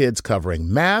for kids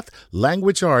covering math,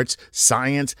 language arts,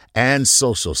 science, and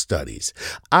social studies.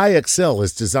 IXL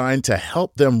is designed to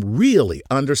help them really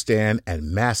understand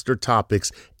and master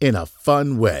topics in a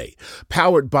fun way.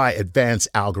 Powered by advanced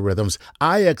algorithms,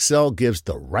 IXL gives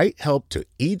the right help to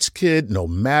each kid no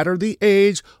matter the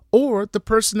age or the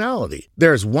personality.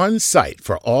 There's one site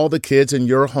for all the kids in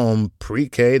your home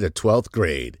pre-K to 12th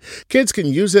grade. Kids can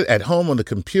use it at home on the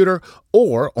computer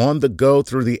or on the go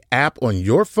through the app on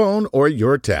your phone or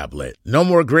your tablet. No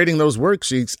more grading those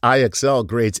worksheets. IXL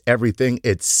grades everything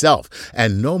itself.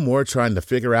 And no more trying to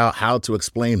figure out how to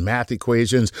explain math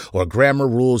equations or grammar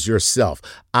rules yourself.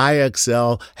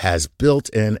 IXL has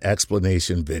built-in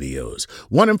explanation videos.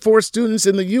 1 in 4 students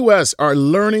in the U.S. are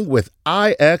learning with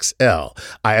IXL.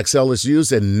 IXL is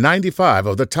used in 95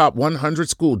 of the top 100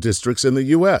 school districts in the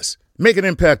U.S. Make an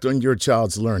impact on your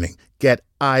child's learning. Get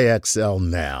IXL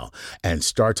now. And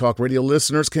StarTalk Radio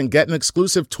listeners can get an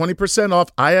exclusive 20%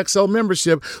 off IXL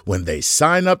membership when they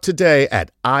sign up today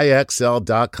at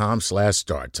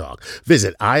IXL.com/StarTalk.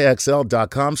 Visit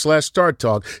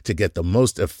IXL.com/StarTalk to get the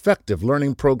most effective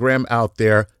learning program out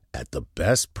there at the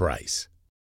best price.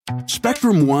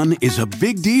 Spectrum One is a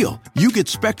big deal. You get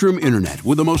Spectrum Internet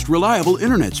with the most reliable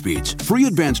internet speeds, free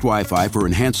advanced Wi-Fi for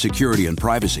enhanced security and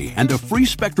privacy, and a free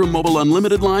Spectrum Mobile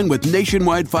Unlimited line with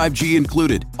nationwide 5G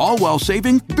included, all while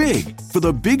saving big. For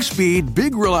the big speed,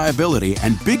 big reliability,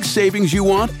 and big savings you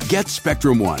want, get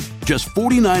Spectrum One. Just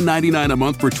 $49.99 a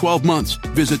month for 12 months.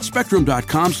 Visit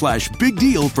spectrum.com/big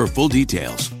deal for full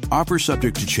details. Offer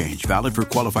subject to change. Valid for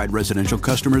qualified residential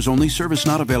customers only. Service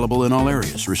not available in all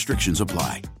areas. Restrictions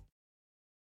apply.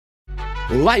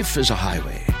 Life is a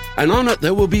highway, and on it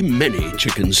there will be many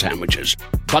chicken sandwiches.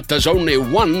 But there's only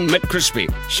one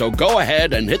McCrispy. So go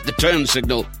ahead and hit the turn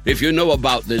signal if you know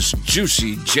about this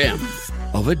juicy gem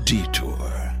of a detour.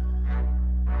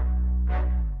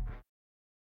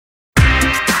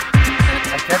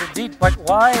 I get it deep, but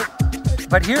why?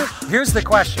 But here's the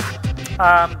question.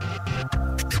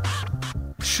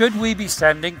 Should we be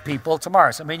sending people to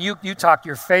Mars? I mean, you talked,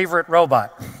 your favorite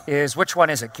robot is, which one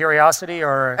is it? Curiosity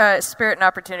or? Spirit and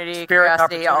Opportunity,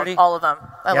 Curiosity, all of them.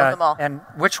 I love them all. And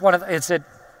which one is it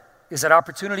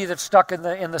Opportunity that's stuck in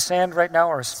the sand right now,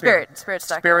 or Spirit? Spirit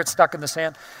stuck. Spirit stuck in the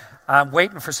sand. I'm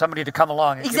waiting for somebody to come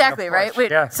along. And exactly, give it a push. Right?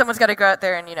 Wait, yeah. Someone's got to go out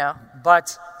there and,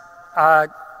 But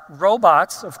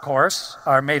robots, of course,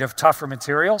 are made of tougher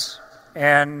materials,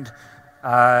 and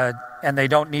they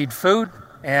don't need food.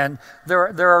 And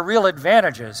there are real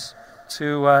advantages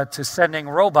to sending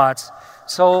robots.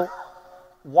 So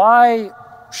why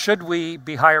should we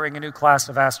be hiring a new class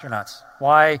of astronauts?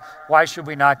 Why should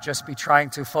we not just be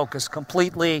trying to focus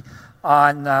completely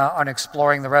on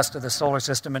exploring the rest of the solar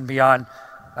system and beyond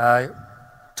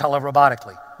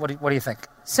telerobotically? What do you think?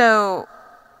 So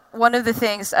one of the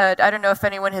things, I don't know if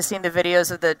anyone has seen the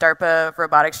videos of the DARPA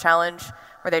Robotics Challenge,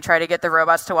 where they try to get the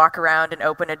robots to walk around and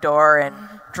open a door and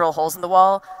drill holes in the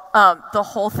wall. The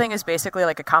whole thing is basically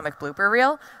like a comic blooper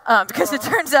reel, because it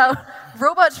turns out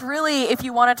robots really, if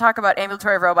you want to talk about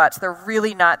ambulatory robots, they're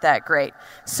really not that great.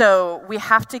 So we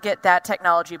have to get that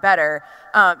technology better.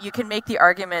 You can make the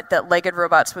argument that legged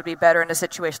robots would be better in a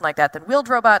situation like that than wheeled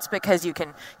robots, because you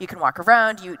can walk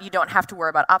around. You don't have to worry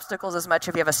about obstacles as much.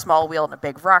 If you have a small wheel and a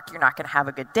big rock, you're not going to have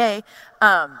a good day.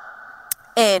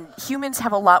 And humans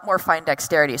have a lot more fine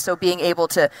dexterity. So being able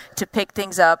to pick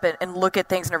things up and look at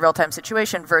things in a real-time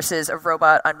situation versus a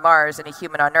robot on Mars and a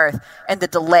human on Earth, and the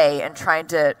delay and trying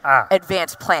to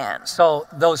advance plans. So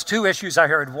those two issues I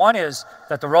heard, one is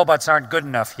that the robots aren't good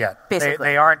enough yet. Basically.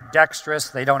 They aren't dexterous.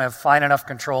 They don't have fine enough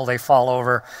control. They fall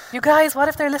over. You guys, what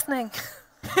if they're listening?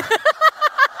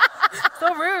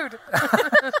 So rude.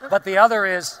 But the other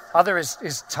is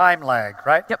time lag,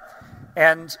 right? Yep.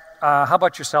 And how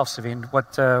about yourself, Savine?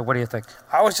 What do you think?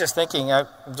 I was just thinking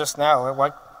just now,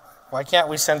 why can't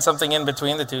we send something in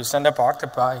between the two? Send up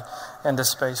octopi into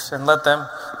space and let them,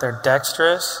 they're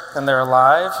dexterous and they're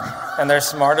alive and they're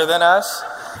smarter than us.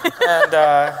 And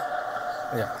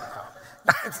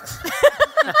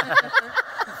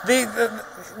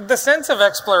the sense of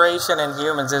exploration in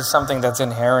humans is something that's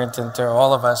inherent into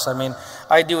all of us. I mean,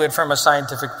 I do it from a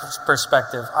scientific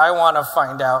perspective. I want to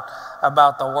find out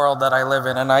about the world that I live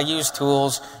in, and I use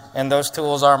tools, and those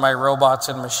tools are my robots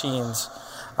and machines.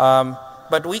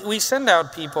 But we send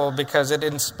out people because it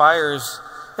inspires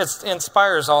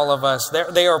all of us.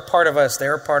 They are part of us. They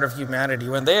are part of humanity.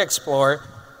 When they explore,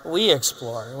 we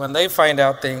explore. When they find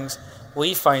out things,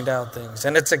 we find out things.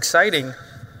 And it's exciting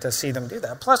to see them do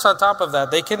that. Plus, on top of that,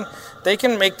 they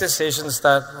can make decisions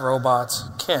that robots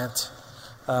can't.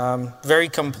 Very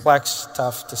complex,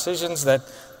 tough decisions that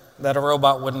a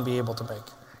robot wouldn't be able to make.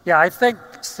 Yeah, I think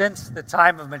since the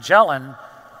time of Magellan,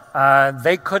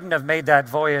 they couldn't have made that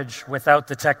voyage without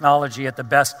the technology at the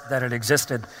best that it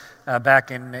existed back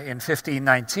in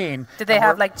 1519. Did they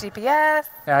have like GPS?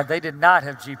 They did not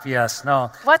have GPS,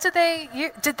 no. What did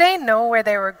they know where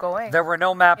they were going? There were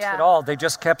no maps at all. They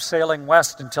just kept sailing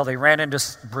west until they ran into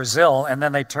Brazil, and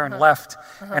then they turned left,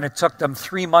 and it took them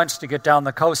 3 months to get down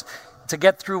the coast. To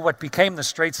get through what became the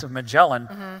Straits of Magellan,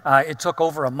 it took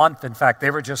over a month, in fact. They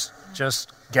were just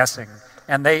guessing.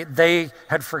 And they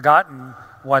had forgotten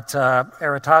what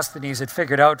Eratosthenes had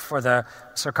figured out for the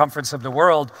circumference of the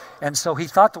world. And so he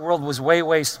thought the world was way,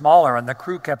 way smaller, and the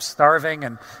crew kept starving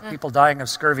and people dying of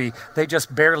scurvy. They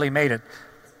just barely made it.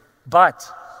 But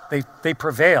they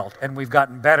prevailed, and we've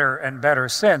gotten better and better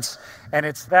since. And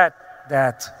it's that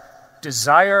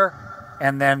desire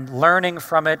and then learning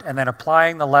from it and then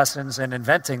applying the lessons and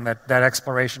inventing that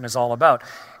exploration is all about.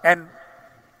 And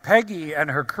Peggy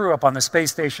and her crew up on the space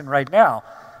station right now,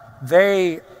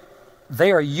 they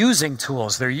are using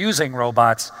tools, they're using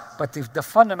robots, but the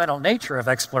fundamental nature of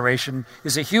exploration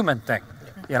is a human thing.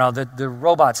 You know, the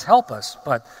robots help us,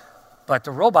 but the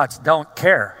robots don't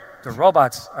care. The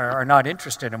robots are not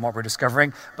interested in what we're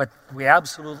discovering, but we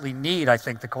absolutely need, I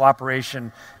think, the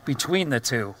cooperation between the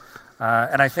two.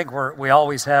 And I think we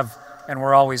always have, and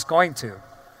we're always going to.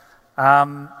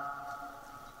 I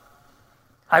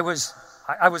was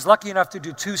lucky enough to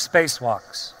do 2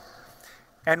 spacewalks,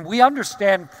 and we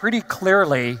understand pretty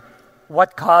clearly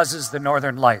what causes the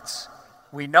northern lights.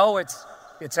 We know it's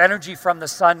energy from the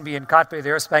sun being caught by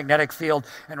the Earth's magnetic field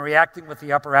and reacting with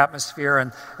the upper atmosphere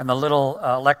and the little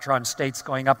electron states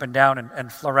going up and down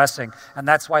and fluorescing, and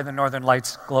that's why the northern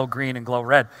lights glow green and glow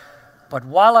red. But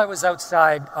while I was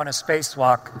outside on a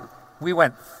spacewalk, we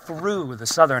went through the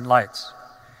southern lights.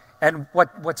 And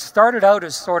what started out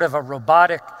as sort of a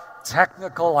robotic,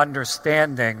 technical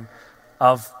understanding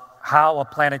of how a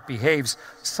planet behaves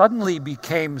suddenly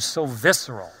became so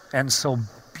visceral and so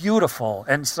beautiful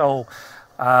and so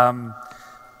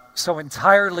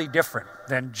entirely different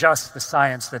than just the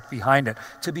science that's behind it.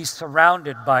 To be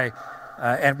surrounded by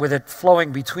and with it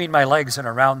flowing between my legs and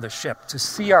around the ship, to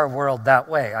see our world that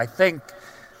way, I think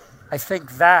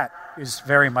that is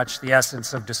very much the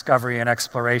essence of discovery and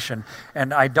exploration.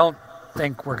 And I don't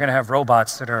think we're going to have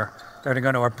robots that are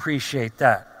going to appreciate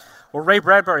that. Well, Ray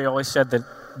Bradbury always said that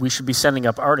we should be sending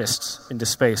up artists into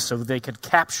space so they could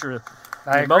capture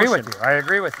the emotion. I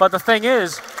agree with you. But the thing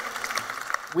is,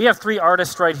 we have 3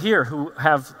 artists right here who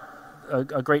have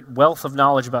a great wealth of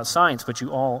knowledge about science, but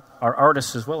you all are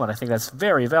artists as well, and I think that's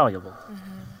very valuable.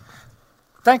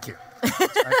 Thank you.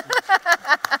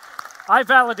 I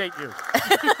validate you.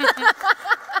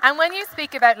 And when you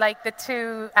speak about like the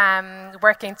two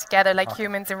working together, like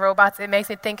humans and robots, it makes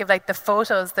me think of like the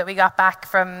photos that we got back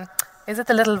from, is it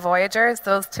the little Voyagers,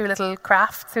 those 2 little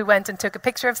crafts who went and took a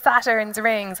picture of Saturn's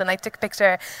rings, and like took a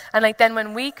picture, and like then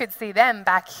when we could see them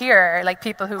back here, like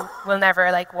people who will never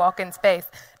like walk in space,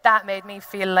 that made me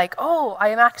feel like, oh, I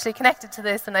am actually connected to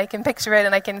this, and I can picture it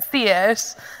and I can see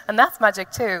it, and that's magic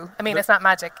too. I mean, it's not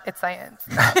magic, it's science.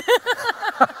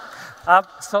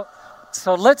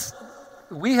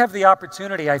 We have the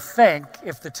opportunity, I think,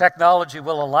 if the technology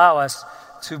will allow us,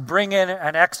 to bring in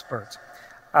an expert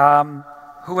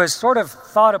who has sort of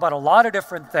thought about a lot of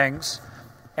different things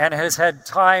and has had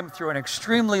time through an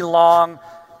extremely long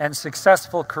and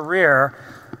successful career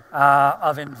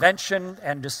of invention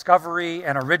and discovery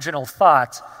and original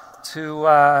thought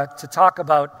to talk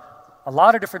about a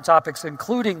lot of different topics,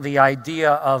 including the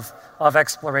idea of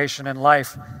exploration in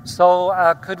life. So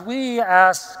could we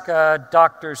ask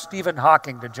Dr. Stephen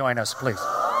Hawking to join us, please?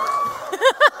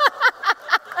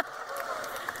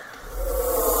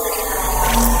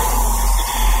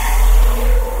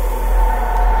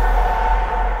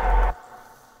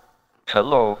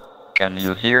 Hello, can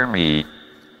you hear me?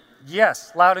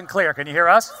 Yes, loud and clear. Can you hear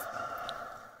us?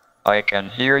 I can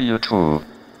hear you too.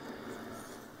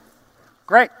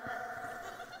 Great.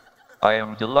 I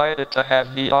am delighted to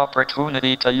have the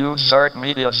opportunity to use Art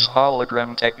Media's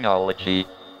hologram technology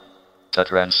to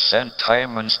transcend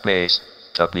time and space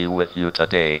to be with you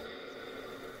today.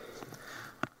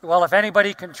 Well, if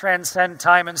anybody can transcend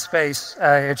time and space,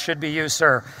 it should be you,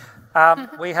 sir.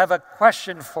 We have a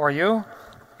question for you,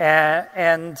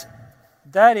 and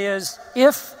that is,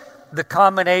 if the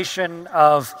combination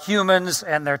of humans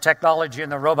and their technology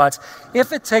and the robots,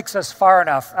 if it takes us far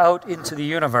enough out into the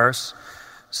universe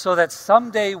so that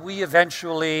someday we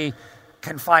eventually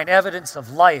can find evidence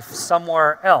of life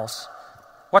somewhere else,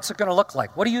 what's it going to look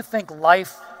like? What do you think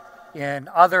life in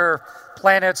other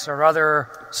planets or other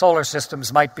solar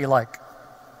systems might be like?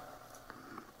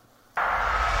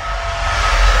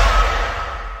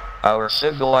 Our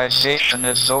civilization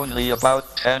is only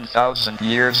about 10,000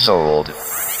 years old.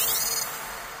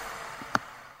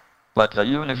 But the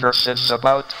universe is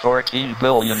about 14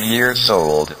 billion years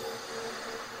old.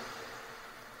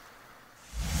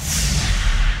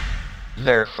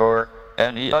 Therefore,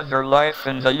 any other life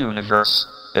in the universe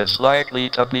is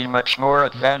likely to be much more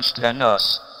advanced than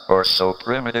us, or so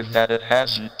primitive that it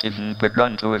hasn't even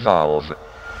begun to evolve.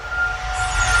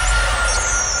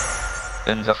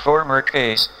 In the former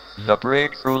case, the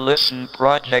Breakthrough Listen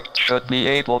project should be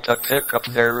able to pick up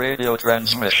their radio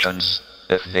transmissions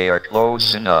if they are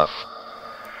close enough.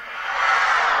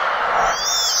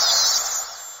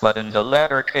 But in the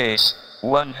latter case,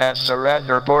 one has a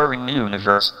rather boring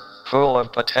universe full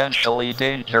of potentially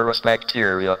dangerous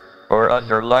bacteria or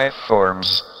other life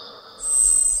forms.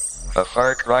 A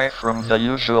far cry from the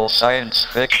usual science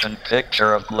fiction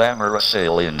picture of glamorous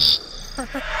aliens.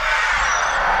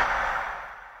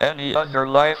 Any other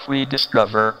life we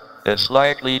discover is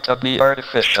likely to be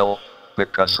artificial,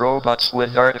 because robots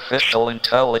with artificial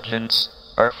intelligence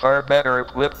are far better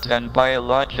equipped than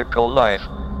biological life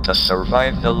to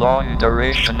survive the long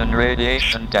duration and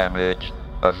radiation damage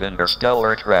of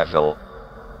interstellar travel.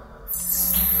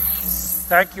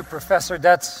 Thank you, Professor.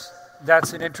 That's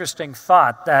an interesting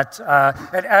thought.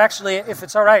 And actually, if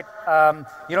it's all right,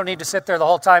 you don't need to sit there the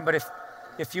whole time. But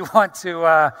if you want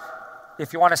to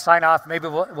sign off, maybe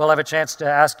we'll have a chance to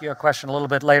ask you a question a little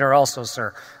bit later, also,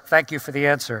 sir. Thank you for the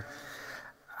answer.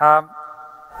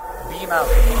 Beam out.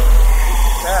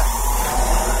 Yeah.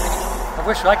 I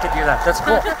wish I could do that. That's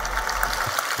cool.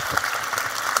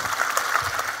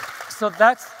 So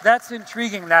that's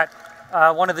intriguing. That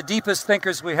one of the deepest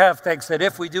thinkers we have thinks that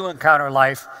if we do encounter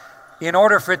life, in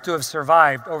order for it to have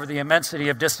survived over the immensity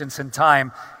of distance and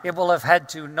time, it will have had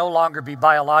to no longer be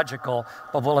biological,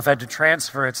 but will have had to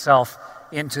transfer itself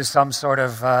into some sort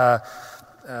of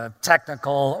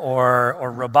technical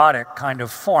or robotic kind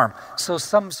of form. So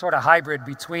some sort of hybrid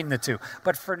between the two.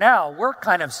 But for now, we're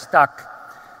kind of stuck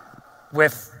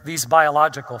with these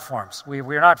biological forms.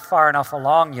 We're not far enough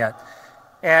along yet.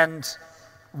 And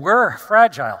we're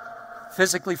fragile,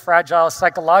 physically fragile,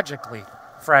 psychologically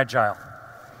fragile.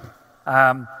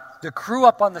 The crew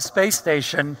up on the space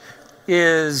station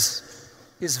is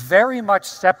very much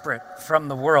separate from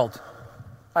the world.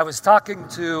 I was talking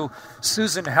to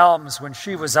Susan Helms when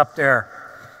she was up there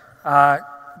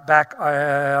back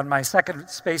on my second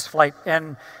space flight,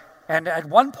 and at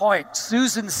one point,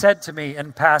 Susan said to me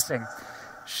in passing,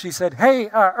 she said, "Hey,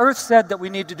 Earth said that we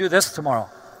need to do this tomorrow."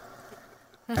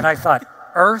 And I thought,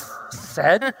 Earth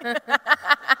said?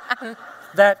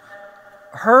 That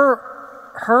her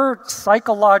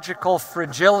psychological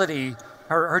fragility,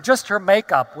 her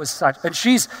makeup was such, and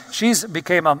she's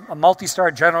became a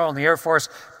multi-star general in the Air Force.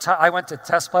 I went to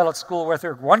test pilot school with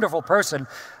her, wonderful person,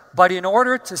 but in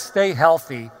order to stay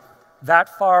healthy that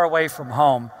far away from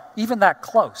home, even that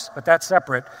close, but that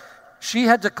separate, she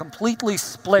had to completely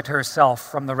split herself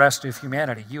from the rest of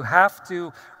humanity. You have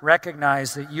to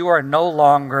recognize that you are no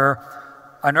longer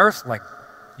an Earthling.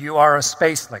 You are a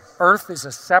spaceling. Earth is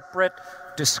a separate,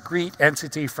 discrete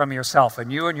entity from yourself,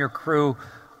 and you and your crew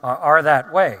are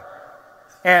that way.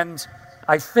 And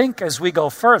I think as we go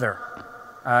further,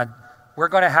 we're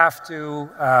going to have to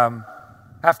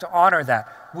honor that.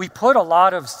 We put a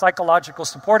lot of psychological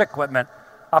support equipment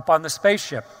up on the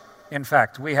spaceship. In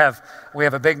fact, we have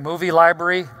a big movie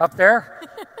library up there.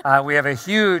 We have a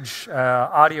huge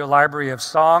audio library of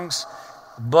songs,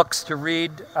 books to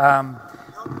read.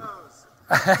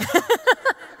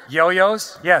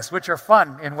 Yo-yos, yes, which are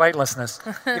fun in weightlessness.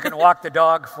 You can walk the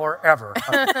dog forever.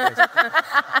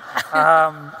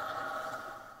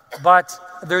 But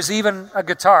there's even a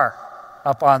guitar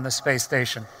up on the space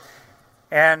station.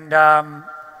 And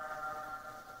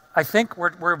I think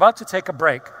we're about to take a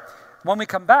break. When we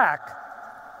come back,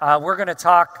 we're going to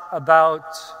talk about,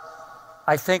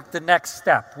 I think, the next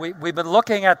step. We've been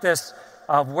looking at this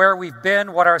of where we've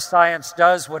been, what our science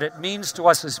does, what it means to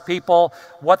us as people,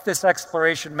 what this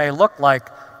exploration may look like.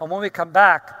 And when we come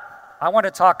back, I want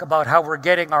to talk about how we're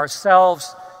getting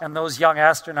ourselves and those young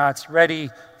astronauts ready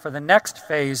for the next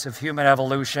phase of human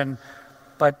evolution.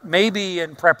 But maybe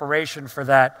in preparation for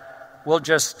that, we'll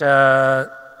just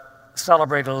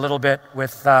celebrate a little bit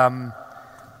with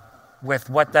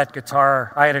what that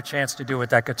guitar, I had a chance to do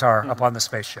with that guitar up on the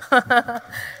spaceship.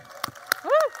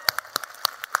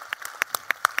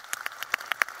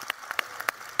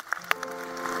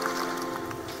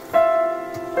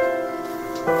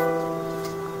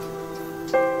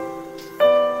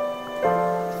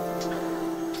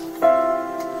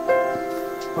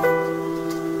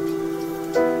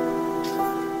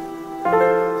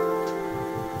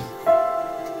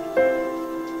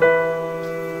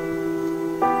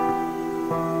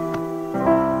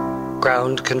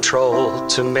 Ground control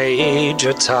to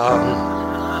Major Tom.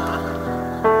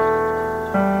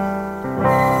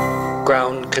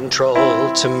 Ground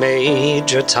control to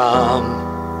Major Tom.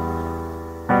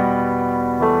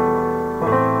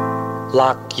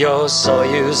 Lock your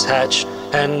Soyuz hatch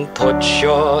and put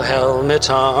your helmet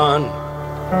on.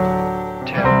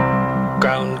 10.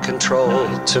 Ground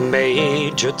control to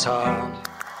Major Tom.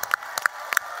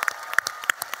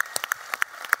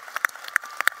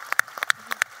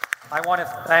 I want to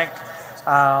thank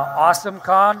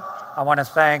AwesomeCon. I want to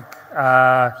thank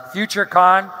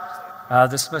FutureCon,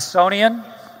 the Smithsonian,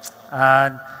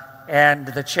 and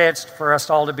the chance for us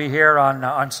all to be here on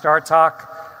StarTalk.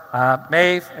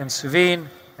 Maeve and Suveen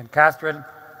and Catherine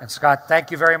and Scott,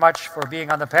 thank you very much for being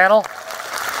on the panel.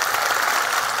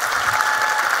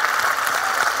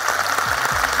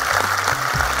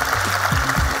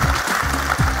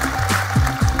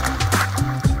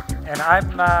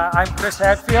 I'm Chris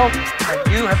Hadfield,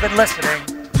 and you have been listening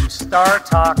to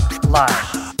StarTalk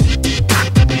Live.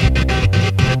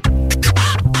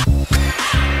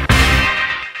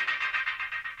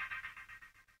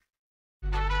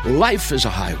 Life is a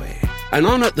highway, and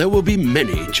on it there will be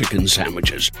many chicken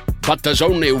sandwiches. But there's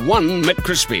only one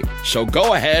McCrispy, so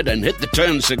go ahead and hit the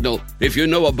turn signal if you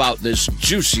know about this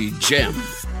juicy gem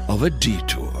of a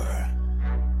detour.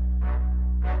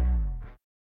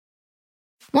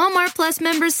 Walmart Plus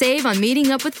members save on meeting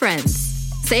up with friends.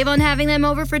 Save on having them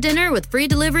over for dinner with free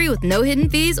delivery with no hidden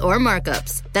fees or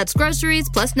markups. That's groceries,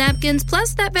 plus napkins,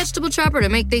 plus that vegetable chopper to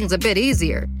make things a bit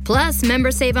easier. Plus,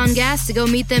 members save on gas to go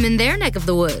meet them in their neck of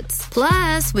the woods.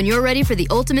 Plus, when you're ready for the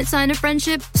ultimate sign of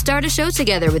friendship, start a show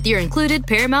together with your included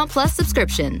Paramount Plus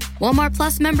subscription. Walmart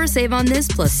Plus members save on this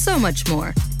plus so much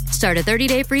more. Start a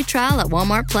 30-day free trial at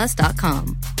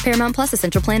walmartplus.com. Paramount Plus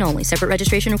Essential Plan only. Separate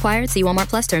registration required. See Walmart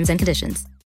Plus terms and conditions.